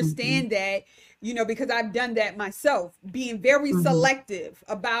Mm-hmm. understand that, because I've done that myself, being very Mm-hmm. selective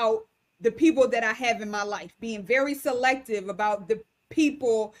about the people that I have in my life, being very selective about the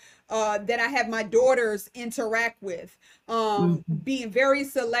people that I have my daughters interact with, Mm-hmm. being very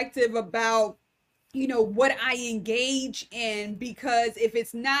selective about what I engage in, because if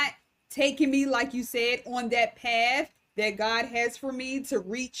it's not taking me, like you said, on that path that God has for me to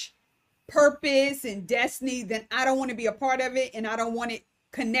reach purpose and destiny, then I don't want to be a part of it, and I don't want it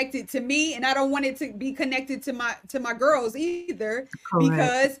connected to me, and I don't want it to be connected to my girls either, Correct.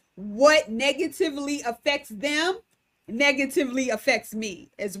 because what negatively affects them negatively affects me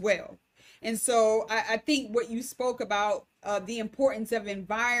as well. And so I think what you spoke about, the importance of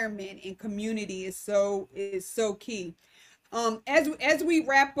environment and community, is so key. As we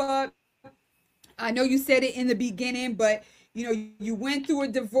wrap up, I know you said it in the beginning, but you went through a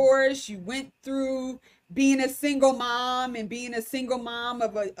divorce, you went through being a single mom, and being a single mom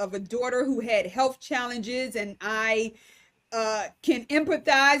of a daughter who had health challenges, and I can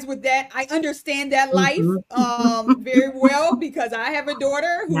empathize with that. I understand that life Mm-hmm. very well, because I have a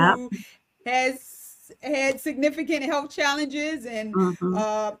daughter Yep. who has had significant health challenges, and Mm-hmm.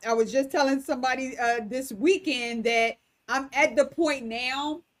 I was just telling somebody this weekend that I'm at the point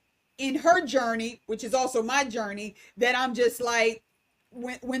now in her journey, which is also my journey, that I'm just like,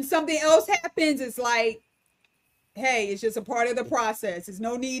 when something else happens, it's like, hey, it's just a part of the process. There's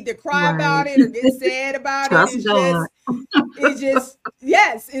no need to cry Right. about it or get sad about it. Trust It's God. just,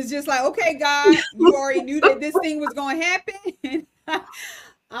 yes, it's just like, okay, God, you already knew that this thing was going to happen. And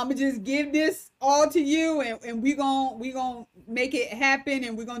I'm gonna just give this all to you, and we gonna make it happen,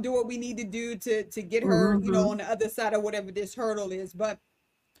 and we're gonna do what we need to do to get her, Mm-hmm. on the other side of whatever this hurdle is. But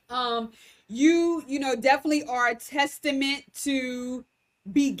Um, you know, definitely are a testament to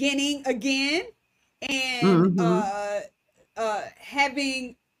beginning again and Mm-hmm.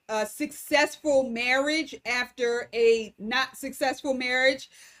 having a successful marriage after a not successful marriage.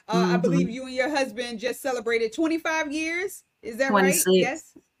 I believe Mm-hmm. you and your husband just celebrated 25 years. Is that right? 26.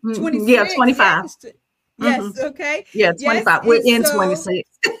 Yes. Mhm. Yeah, 26. 25. Yes. Hmm. Yes. Okay. Yeah, Yes. 25. We're And in so, 26.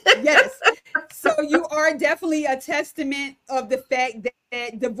 yes. So you are definitely a testament of the fact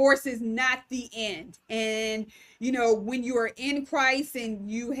that divorce is not the end. And, you know, when you are in Christ and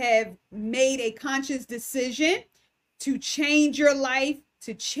you have made a conscious decision to change your life,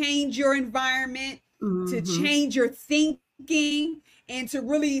 to change your environment, to Mm-hmm. change your thinking, and to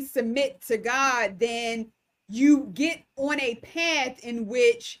really submit to God, then you get on a path in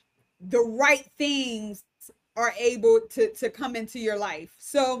which the right things are able to come into your life.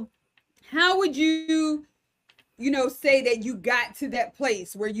 So, how would you know, say that you got to that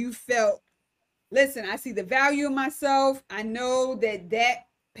place where you felt, listen, I see the value of myself. I know that that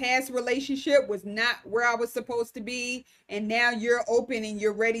past relationship was not where I was supposed to be, and now you're open and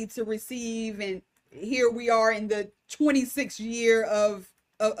you're ready to receive, and here we are in the 26th year of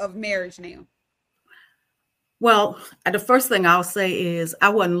marriage now. Well, the first thing I'll say is I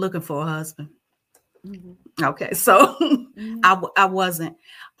wasn't looking for a husband. Mm-hmm. Okay, so Mm-hmm. I wasn't.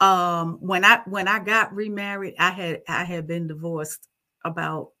 When I got remarried, I had been divorced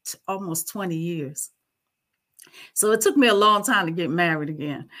about almost 20 years. So it took me a long time to get married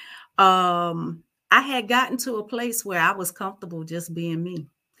again. I had gotten to a place where I was comfortable just being me,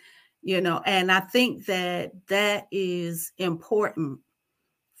 and I think that that is important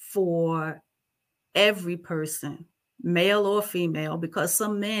for every person, male or female, because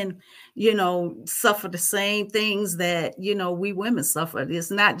some men, suffer the same things that, we women suffer.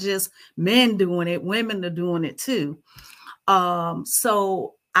 It's not just men doing it, women are doing it too.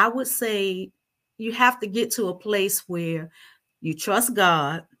 So I would say you have to get to a place where you trust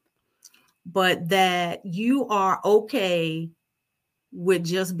God, but that you are okay with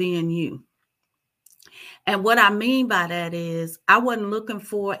just being you. And what I mean by that is I wasn't looking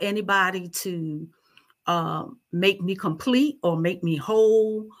for anybody to make me complete or make me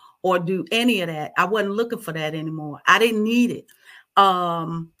whole or do any of that. I wasn't looking for that anymore. I didn't need it.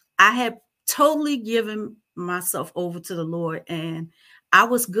 I had totally given myself over to the Lord, and I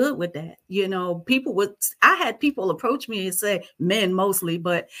was good with that. I had people approach me and say, men mostly,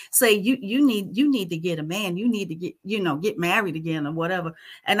 but say, you need to get a man. You need to get married again or whatever.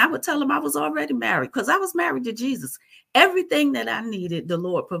 And I would tell them I was already married because I was married to Jesus. Everything that I needed, the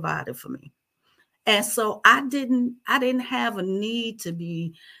Lord provided for me. And so I didn't have a need to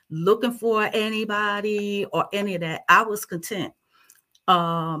be looking for anybody or any of that. I was content.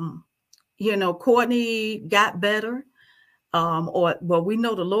 Um, Courtney got better. Or well, we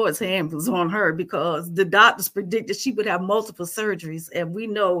know the Lord's hand was on her because the doctors predicted she would have multiple surgeries, and we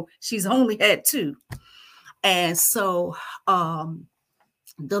know she's only had two. And so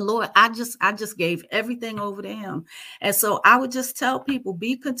the Lord, I just gave everything over to him. And so I would just tell people,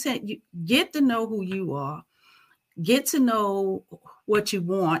 be content. You get to know who you are, get to know what you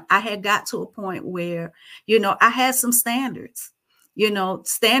want. I had got to a point where, I had some standards,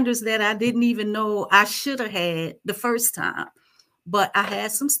 standards that I didn't even know I should have had the first time, but I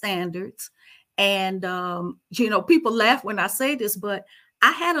had some standards. And, people laugh when I say this, but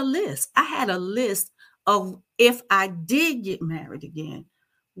I had a list. I had a list of, if I did get married again,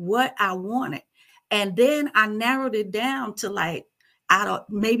 what I wanted. And then I narrowed it down to like, I don't,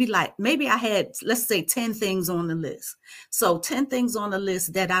 maybe I had, let's say, 10 things on the list. So 10 things on the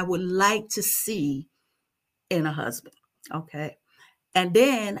list that I would like to see in a husband. Okay. And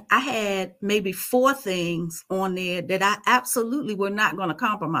then I had maybe 4 things on there that I absolutely were not going to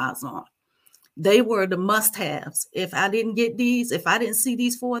compromise on. They were the must haves. If I didn't get these, if I didn't see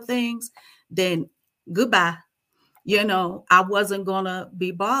these 4 things, then goodbye. I wasn't going to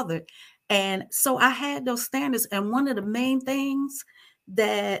be bothered. And so I had those standards. And one of the main things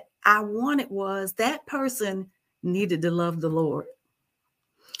that I wanted was that person needed to love the Lord.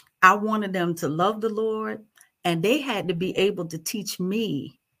 I wanted them to love the Lord, and they had to be able to teach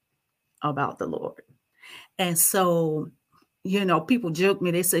me about the Lord. And so, people joke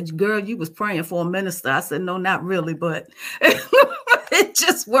me. They said, girl, you was praying for a minister. I said, no, not really, but it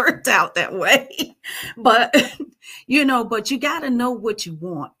just worked out that way. But, but you got to know what you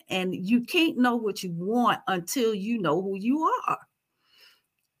want. And you can't know what you want until you know who you are.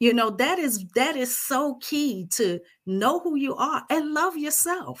 That is so key, to know who you are and love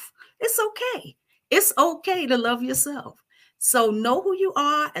yourself. It's okay. It's okay to love yourself. So know who you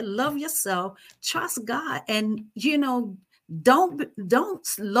are and love yourself. Trust God. And Don't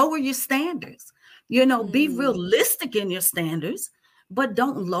lower your standards. You know, be Mm, realistic in your standards, but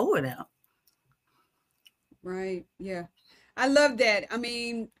don't lower them. right. Yeah. I love that. I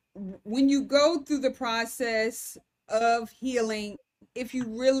mean, when you go through the process of healing, if you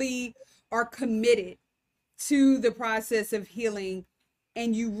really are committed to the process of healing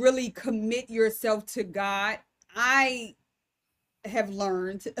and you really commit yourself to God, I have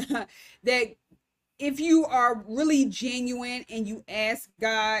learned that if you are really genuine and you ask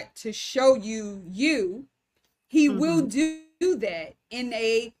God to show you you, he will Mm-hmm. do that in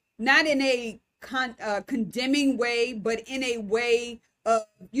a not in a condemning way, but in a way of,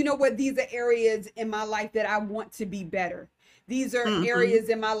 you know what, these are areas in my life that I want to be better. These are Mm-hmm. areas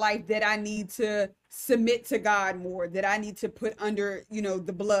in my life that I need to submit to God more, that I need to put under,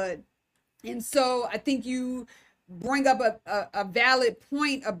 the blood. And so I think you bring up a valid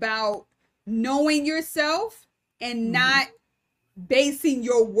point about knowing yourself and Mm-hmm. not basing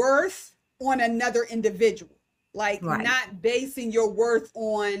your worth on another individual. Like Right. not basing your worth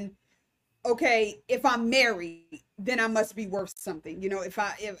on, okay, if I'm married, then I must be worth something. If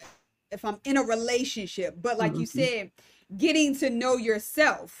I'm in a relationship, but like you Mm-hmm. said, getting to know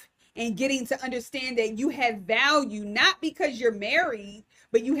yourself and getting to understand that you have value not because you're married,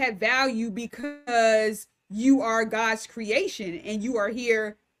 but you have value because you are God's creation and you are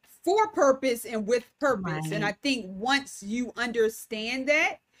here for purpose and with purpose. And I Right. think once you understand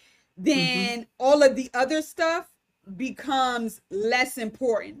that, Mm-hmm. then all of the other stuff becomes less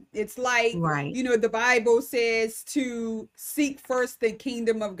important. It's like, Right. the Bible says to seek first the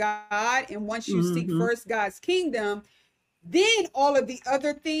kingdom of God. And once you seek Mm-hmm. first God's kingdom, then all of the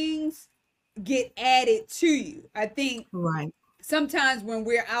other things get added to you. I think Right. sometimes when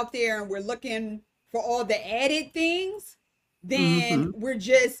we're out there and we're looking for all the added things, then Mm-hmm. we're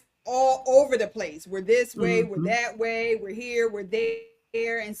just all over the place. We're this way, we're Mm-hmm. that way, we're here, we're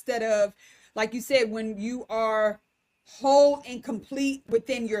there, instead of, like you said, when you are whole and complete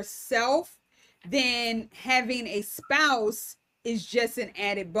within yourself, then having a spouse is just an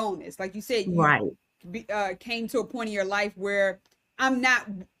added bonus. Like you said, you Right. came to a point in your life where I'm not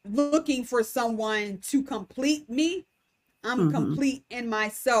looking for someone to complete me. I'm Mm-hmm. complete in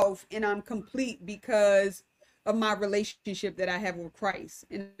myself and I'm complete because of my relationship that I have with Christ.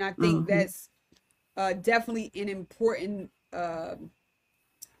 And I think Mm-hmm. that's definitely an important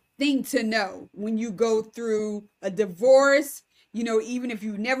thing to know when you go through a divorce. Even if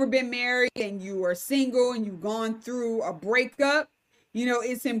you've never been married and you are single and you've gone through a breakup,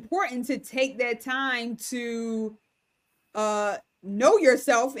 it's important to take that time to know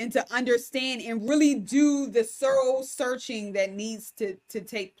yourself and to understand and really do the soul searching that needs to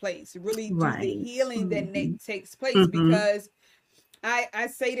take place, really do the Right. healing that Mm-hmm. takes place. Mm-hmm. Because I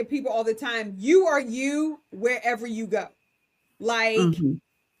say to people all the time, you are you wherever you go. Like, Mm-hmm.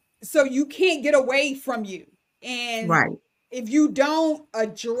 so you can't get away from you. And Right. if you don't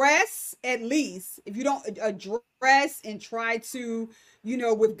address, at least if you don't address and try to,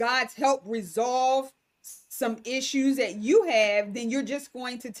 with God's help, resolve some issues that you have, then you're just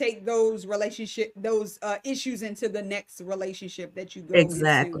going to take those issues into the next relationship that you go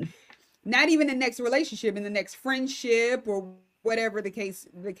into. Exactly. Not even the next relationship, in the next friendship or whatever the case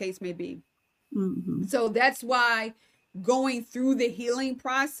may be. Mm-hmm. So that's why going through the healing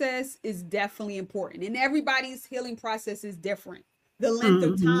process is definitely important. And everybody's healing process is different. The length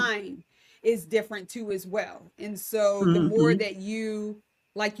of Mm-hmm. time is different too as well. And so the more Mm-hmm. that you,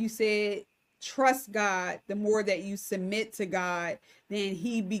 like you said, trust God, the more that you submit to God, then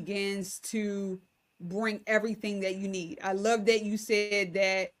he begins to bring everything that you need. I love that you said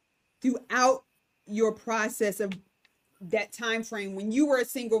that throughout your process of that time frame when you were a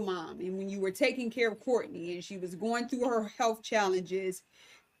single mom and when you were taking care of Courtney and she was going through her health challenges,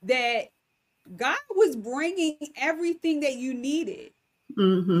 that God was bringing everything that you needed.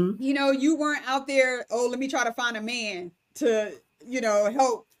 Mm-hmm. You weren't out there, oh, let me try to find a man to,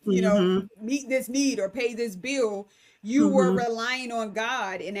 help, Mm-hmm. meet this need or pay this bill. You were Mm-hmm. relying on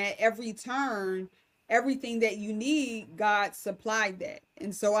God, and at every turn, everything that you need, God supplied that.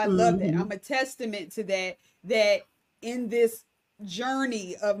 And so I love that. Mm-hmm. I'm a testament to that, that in this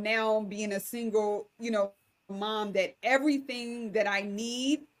journey of now being a single, mom, that everything that I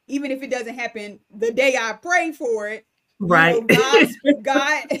need, even if it doesn't happen the day I pray for it, Right.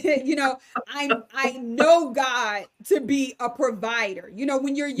 God, I know God to be a provider.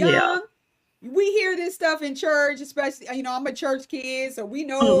 When you're Yeah. young, we hear this stuff in church, especially, I'm a church kid, so we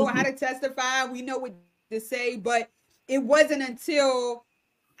know how Mm-hmm. to testify, we know what to say, but it wasn't until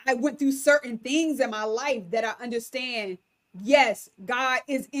I went through certain things in my life that I understand, yes, God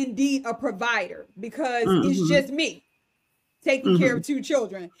is indeed a provider because it's Mm-hmm. just me. taking care of Mhm. 2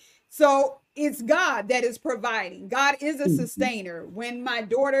 children. So it's God that is providing. God is a Mhm. sustainer. When my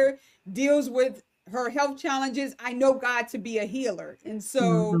daughter deals with her health challenges, I know God to be a healer. And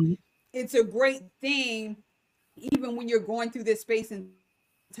so Mhm. it's a great thing, even when you're going through this space and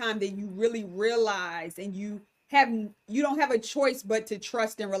time, that you really realize and have you don't have a choice but to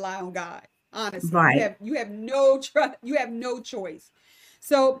trust and rely on God. Honestly, Right. you have no trust, you have no choice.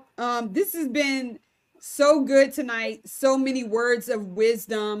 So this has been so good tonight. So many words of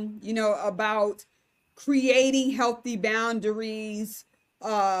wisdom, about creating healthy boundaries,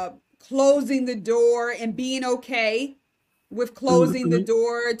 uh, closing the door and being okay with closing the Mhm.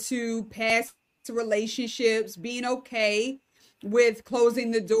 door to past relationships, being okay with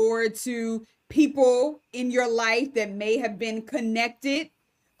closing the door to people in your life that may have been connected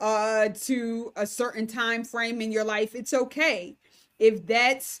to a certain time frame in your life. It's okay if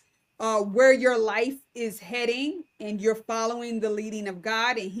that's where your life is heading and you're following the leading of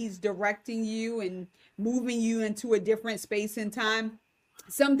God and He's directing you and moving you into a different space and time.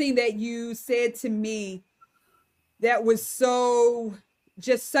 Something that you said to me that was so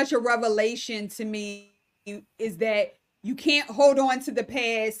just such a revelation to me is that you can't hold on to the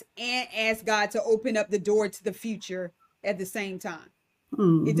past and ask God to open up the door to the future at the same time.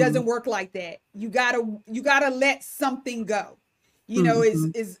 It doesn't Mhm. work like that. You gotta let something go.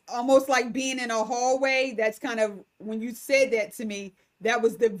 Mhm. Is almost like being in a hallway. That's kind of when you said that to me, that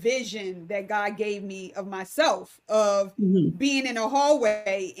was the vision that God gave me of myself, of Mhm. being in a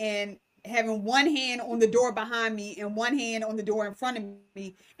hallway and having one hand on the door behind me and one hand on the door in front of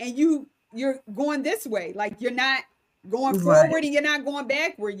me, and you're going this way. Like you're not going forward Right. and you're not going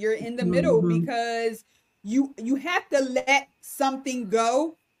backward. You're in the middle Mhm. because you have to let something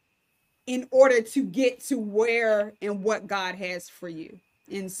go in order to get to where and what God has for you.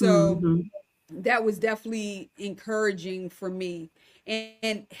 And so Mhm. that was definitely encouraging for me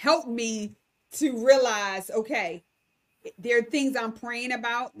and helped me to realize, okay, there are things I'm praying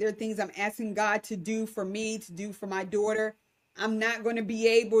about. There are things I'm asking God to do for me, to do for my daughter. I'm not going to be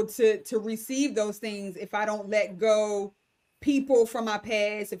able to receive those things if I don't let go people from my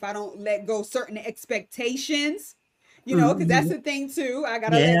past, if I don't let go certain expectations, because that's Mhm. the thing too. I got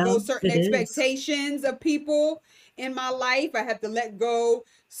to let Yeah, go certain it is. expectations of people in my life. I have to let go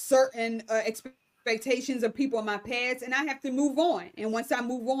certain expectations of people in my past, and I have to move on. And once I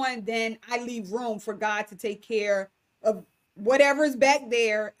move on, then I leave room for God to take care of whatever's back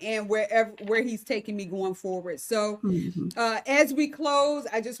there and where He's taking me going forward. So Mhm. as we close,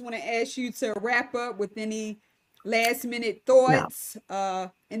 I just want to ask you to wrap up with any last minute Yeah. thoughts,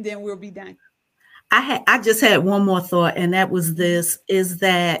 and then we'll be done. I just had one more thought, and that was Mhm. this is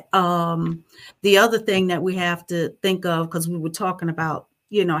that the other thing that we have to think of, because we were talking about,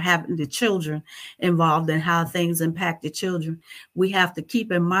 having the children involved and how things impact the children. We have to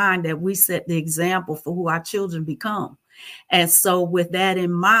keep in mind that we set the example for who our children become. And so with that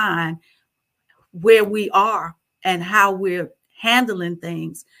in mind, where we are and how we're handling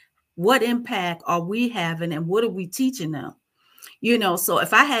things, what impact are we having and what are we teaching them? So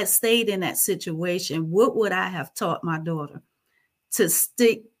if I had stayed in that situation, what would I have taught my daughter? To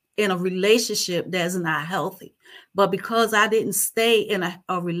stick in a relationship that's not healthy. But because I didn't stay in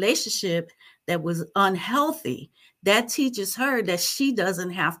a relationship that was unhealthy, that teaches her that she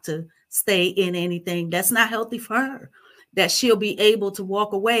doesn't have to stay in anything that's not healthy for her. That she'll be able to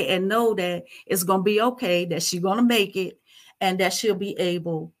walk away and know that it's going to be okay, that she's going to make it, and that she'll be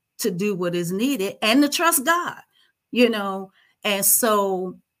able to do what is needed and to trust God, you know. And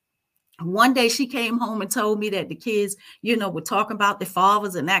so one day she came home and told me that the kids, were talking about their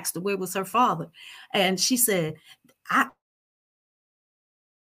fathers and asked her where was her father. And she said,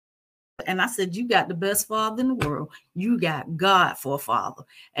 and I said, you got the best father in the world. You got God for a father,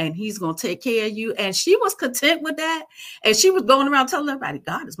 and He's going to take care of you. And she was content with that. And she was going around telling everybody,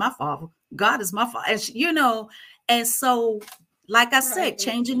 God is my father. God is my father. And and so, like I said, Right.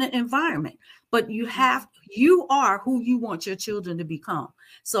 changing the environment. But Mhm. you are who you want your children to become.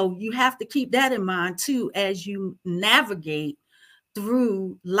 So you have to keep that in mind too as you navigate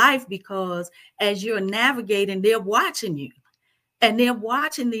through life, because as you're navigating, they're watching you. And they're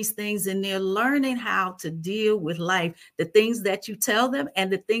watching these things and they're learning how to deal with life, the things that you tell them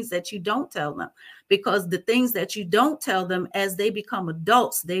and the things that you don't tell them. Because the things that you don't tell them, as they become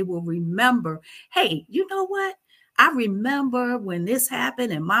adults, they will remember, hey, you know what? I remember when this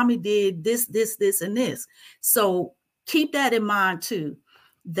happened and mommy did this, this, and this. So keep that in mind too,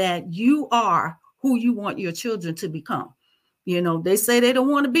 that you are who you want your children to become. They say they don't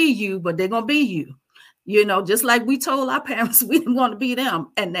want to be you, but they're going to be you. Just like we told our parents we didn't want to be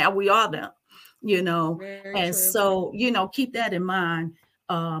them, and now we are them. you know. Very And true. so, keep that in mind,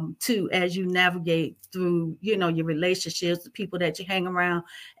 too, as you navigate through, your relationships, the people that you hang around,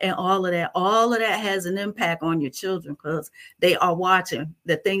 and all of that. All of that has an impact on your children, because they are watching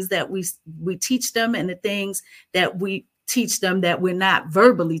the things that we teach them, and the things that we teach them that we're not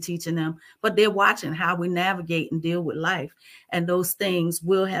verbally teaching them, but they're watching how we navigate and deal with life, and those things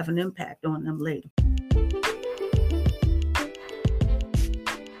will have an impact on them later.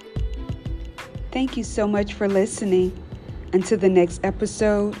 Thank you so much for listening. Until the next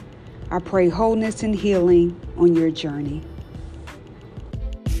episode, I pray wholeness and healing on your journey.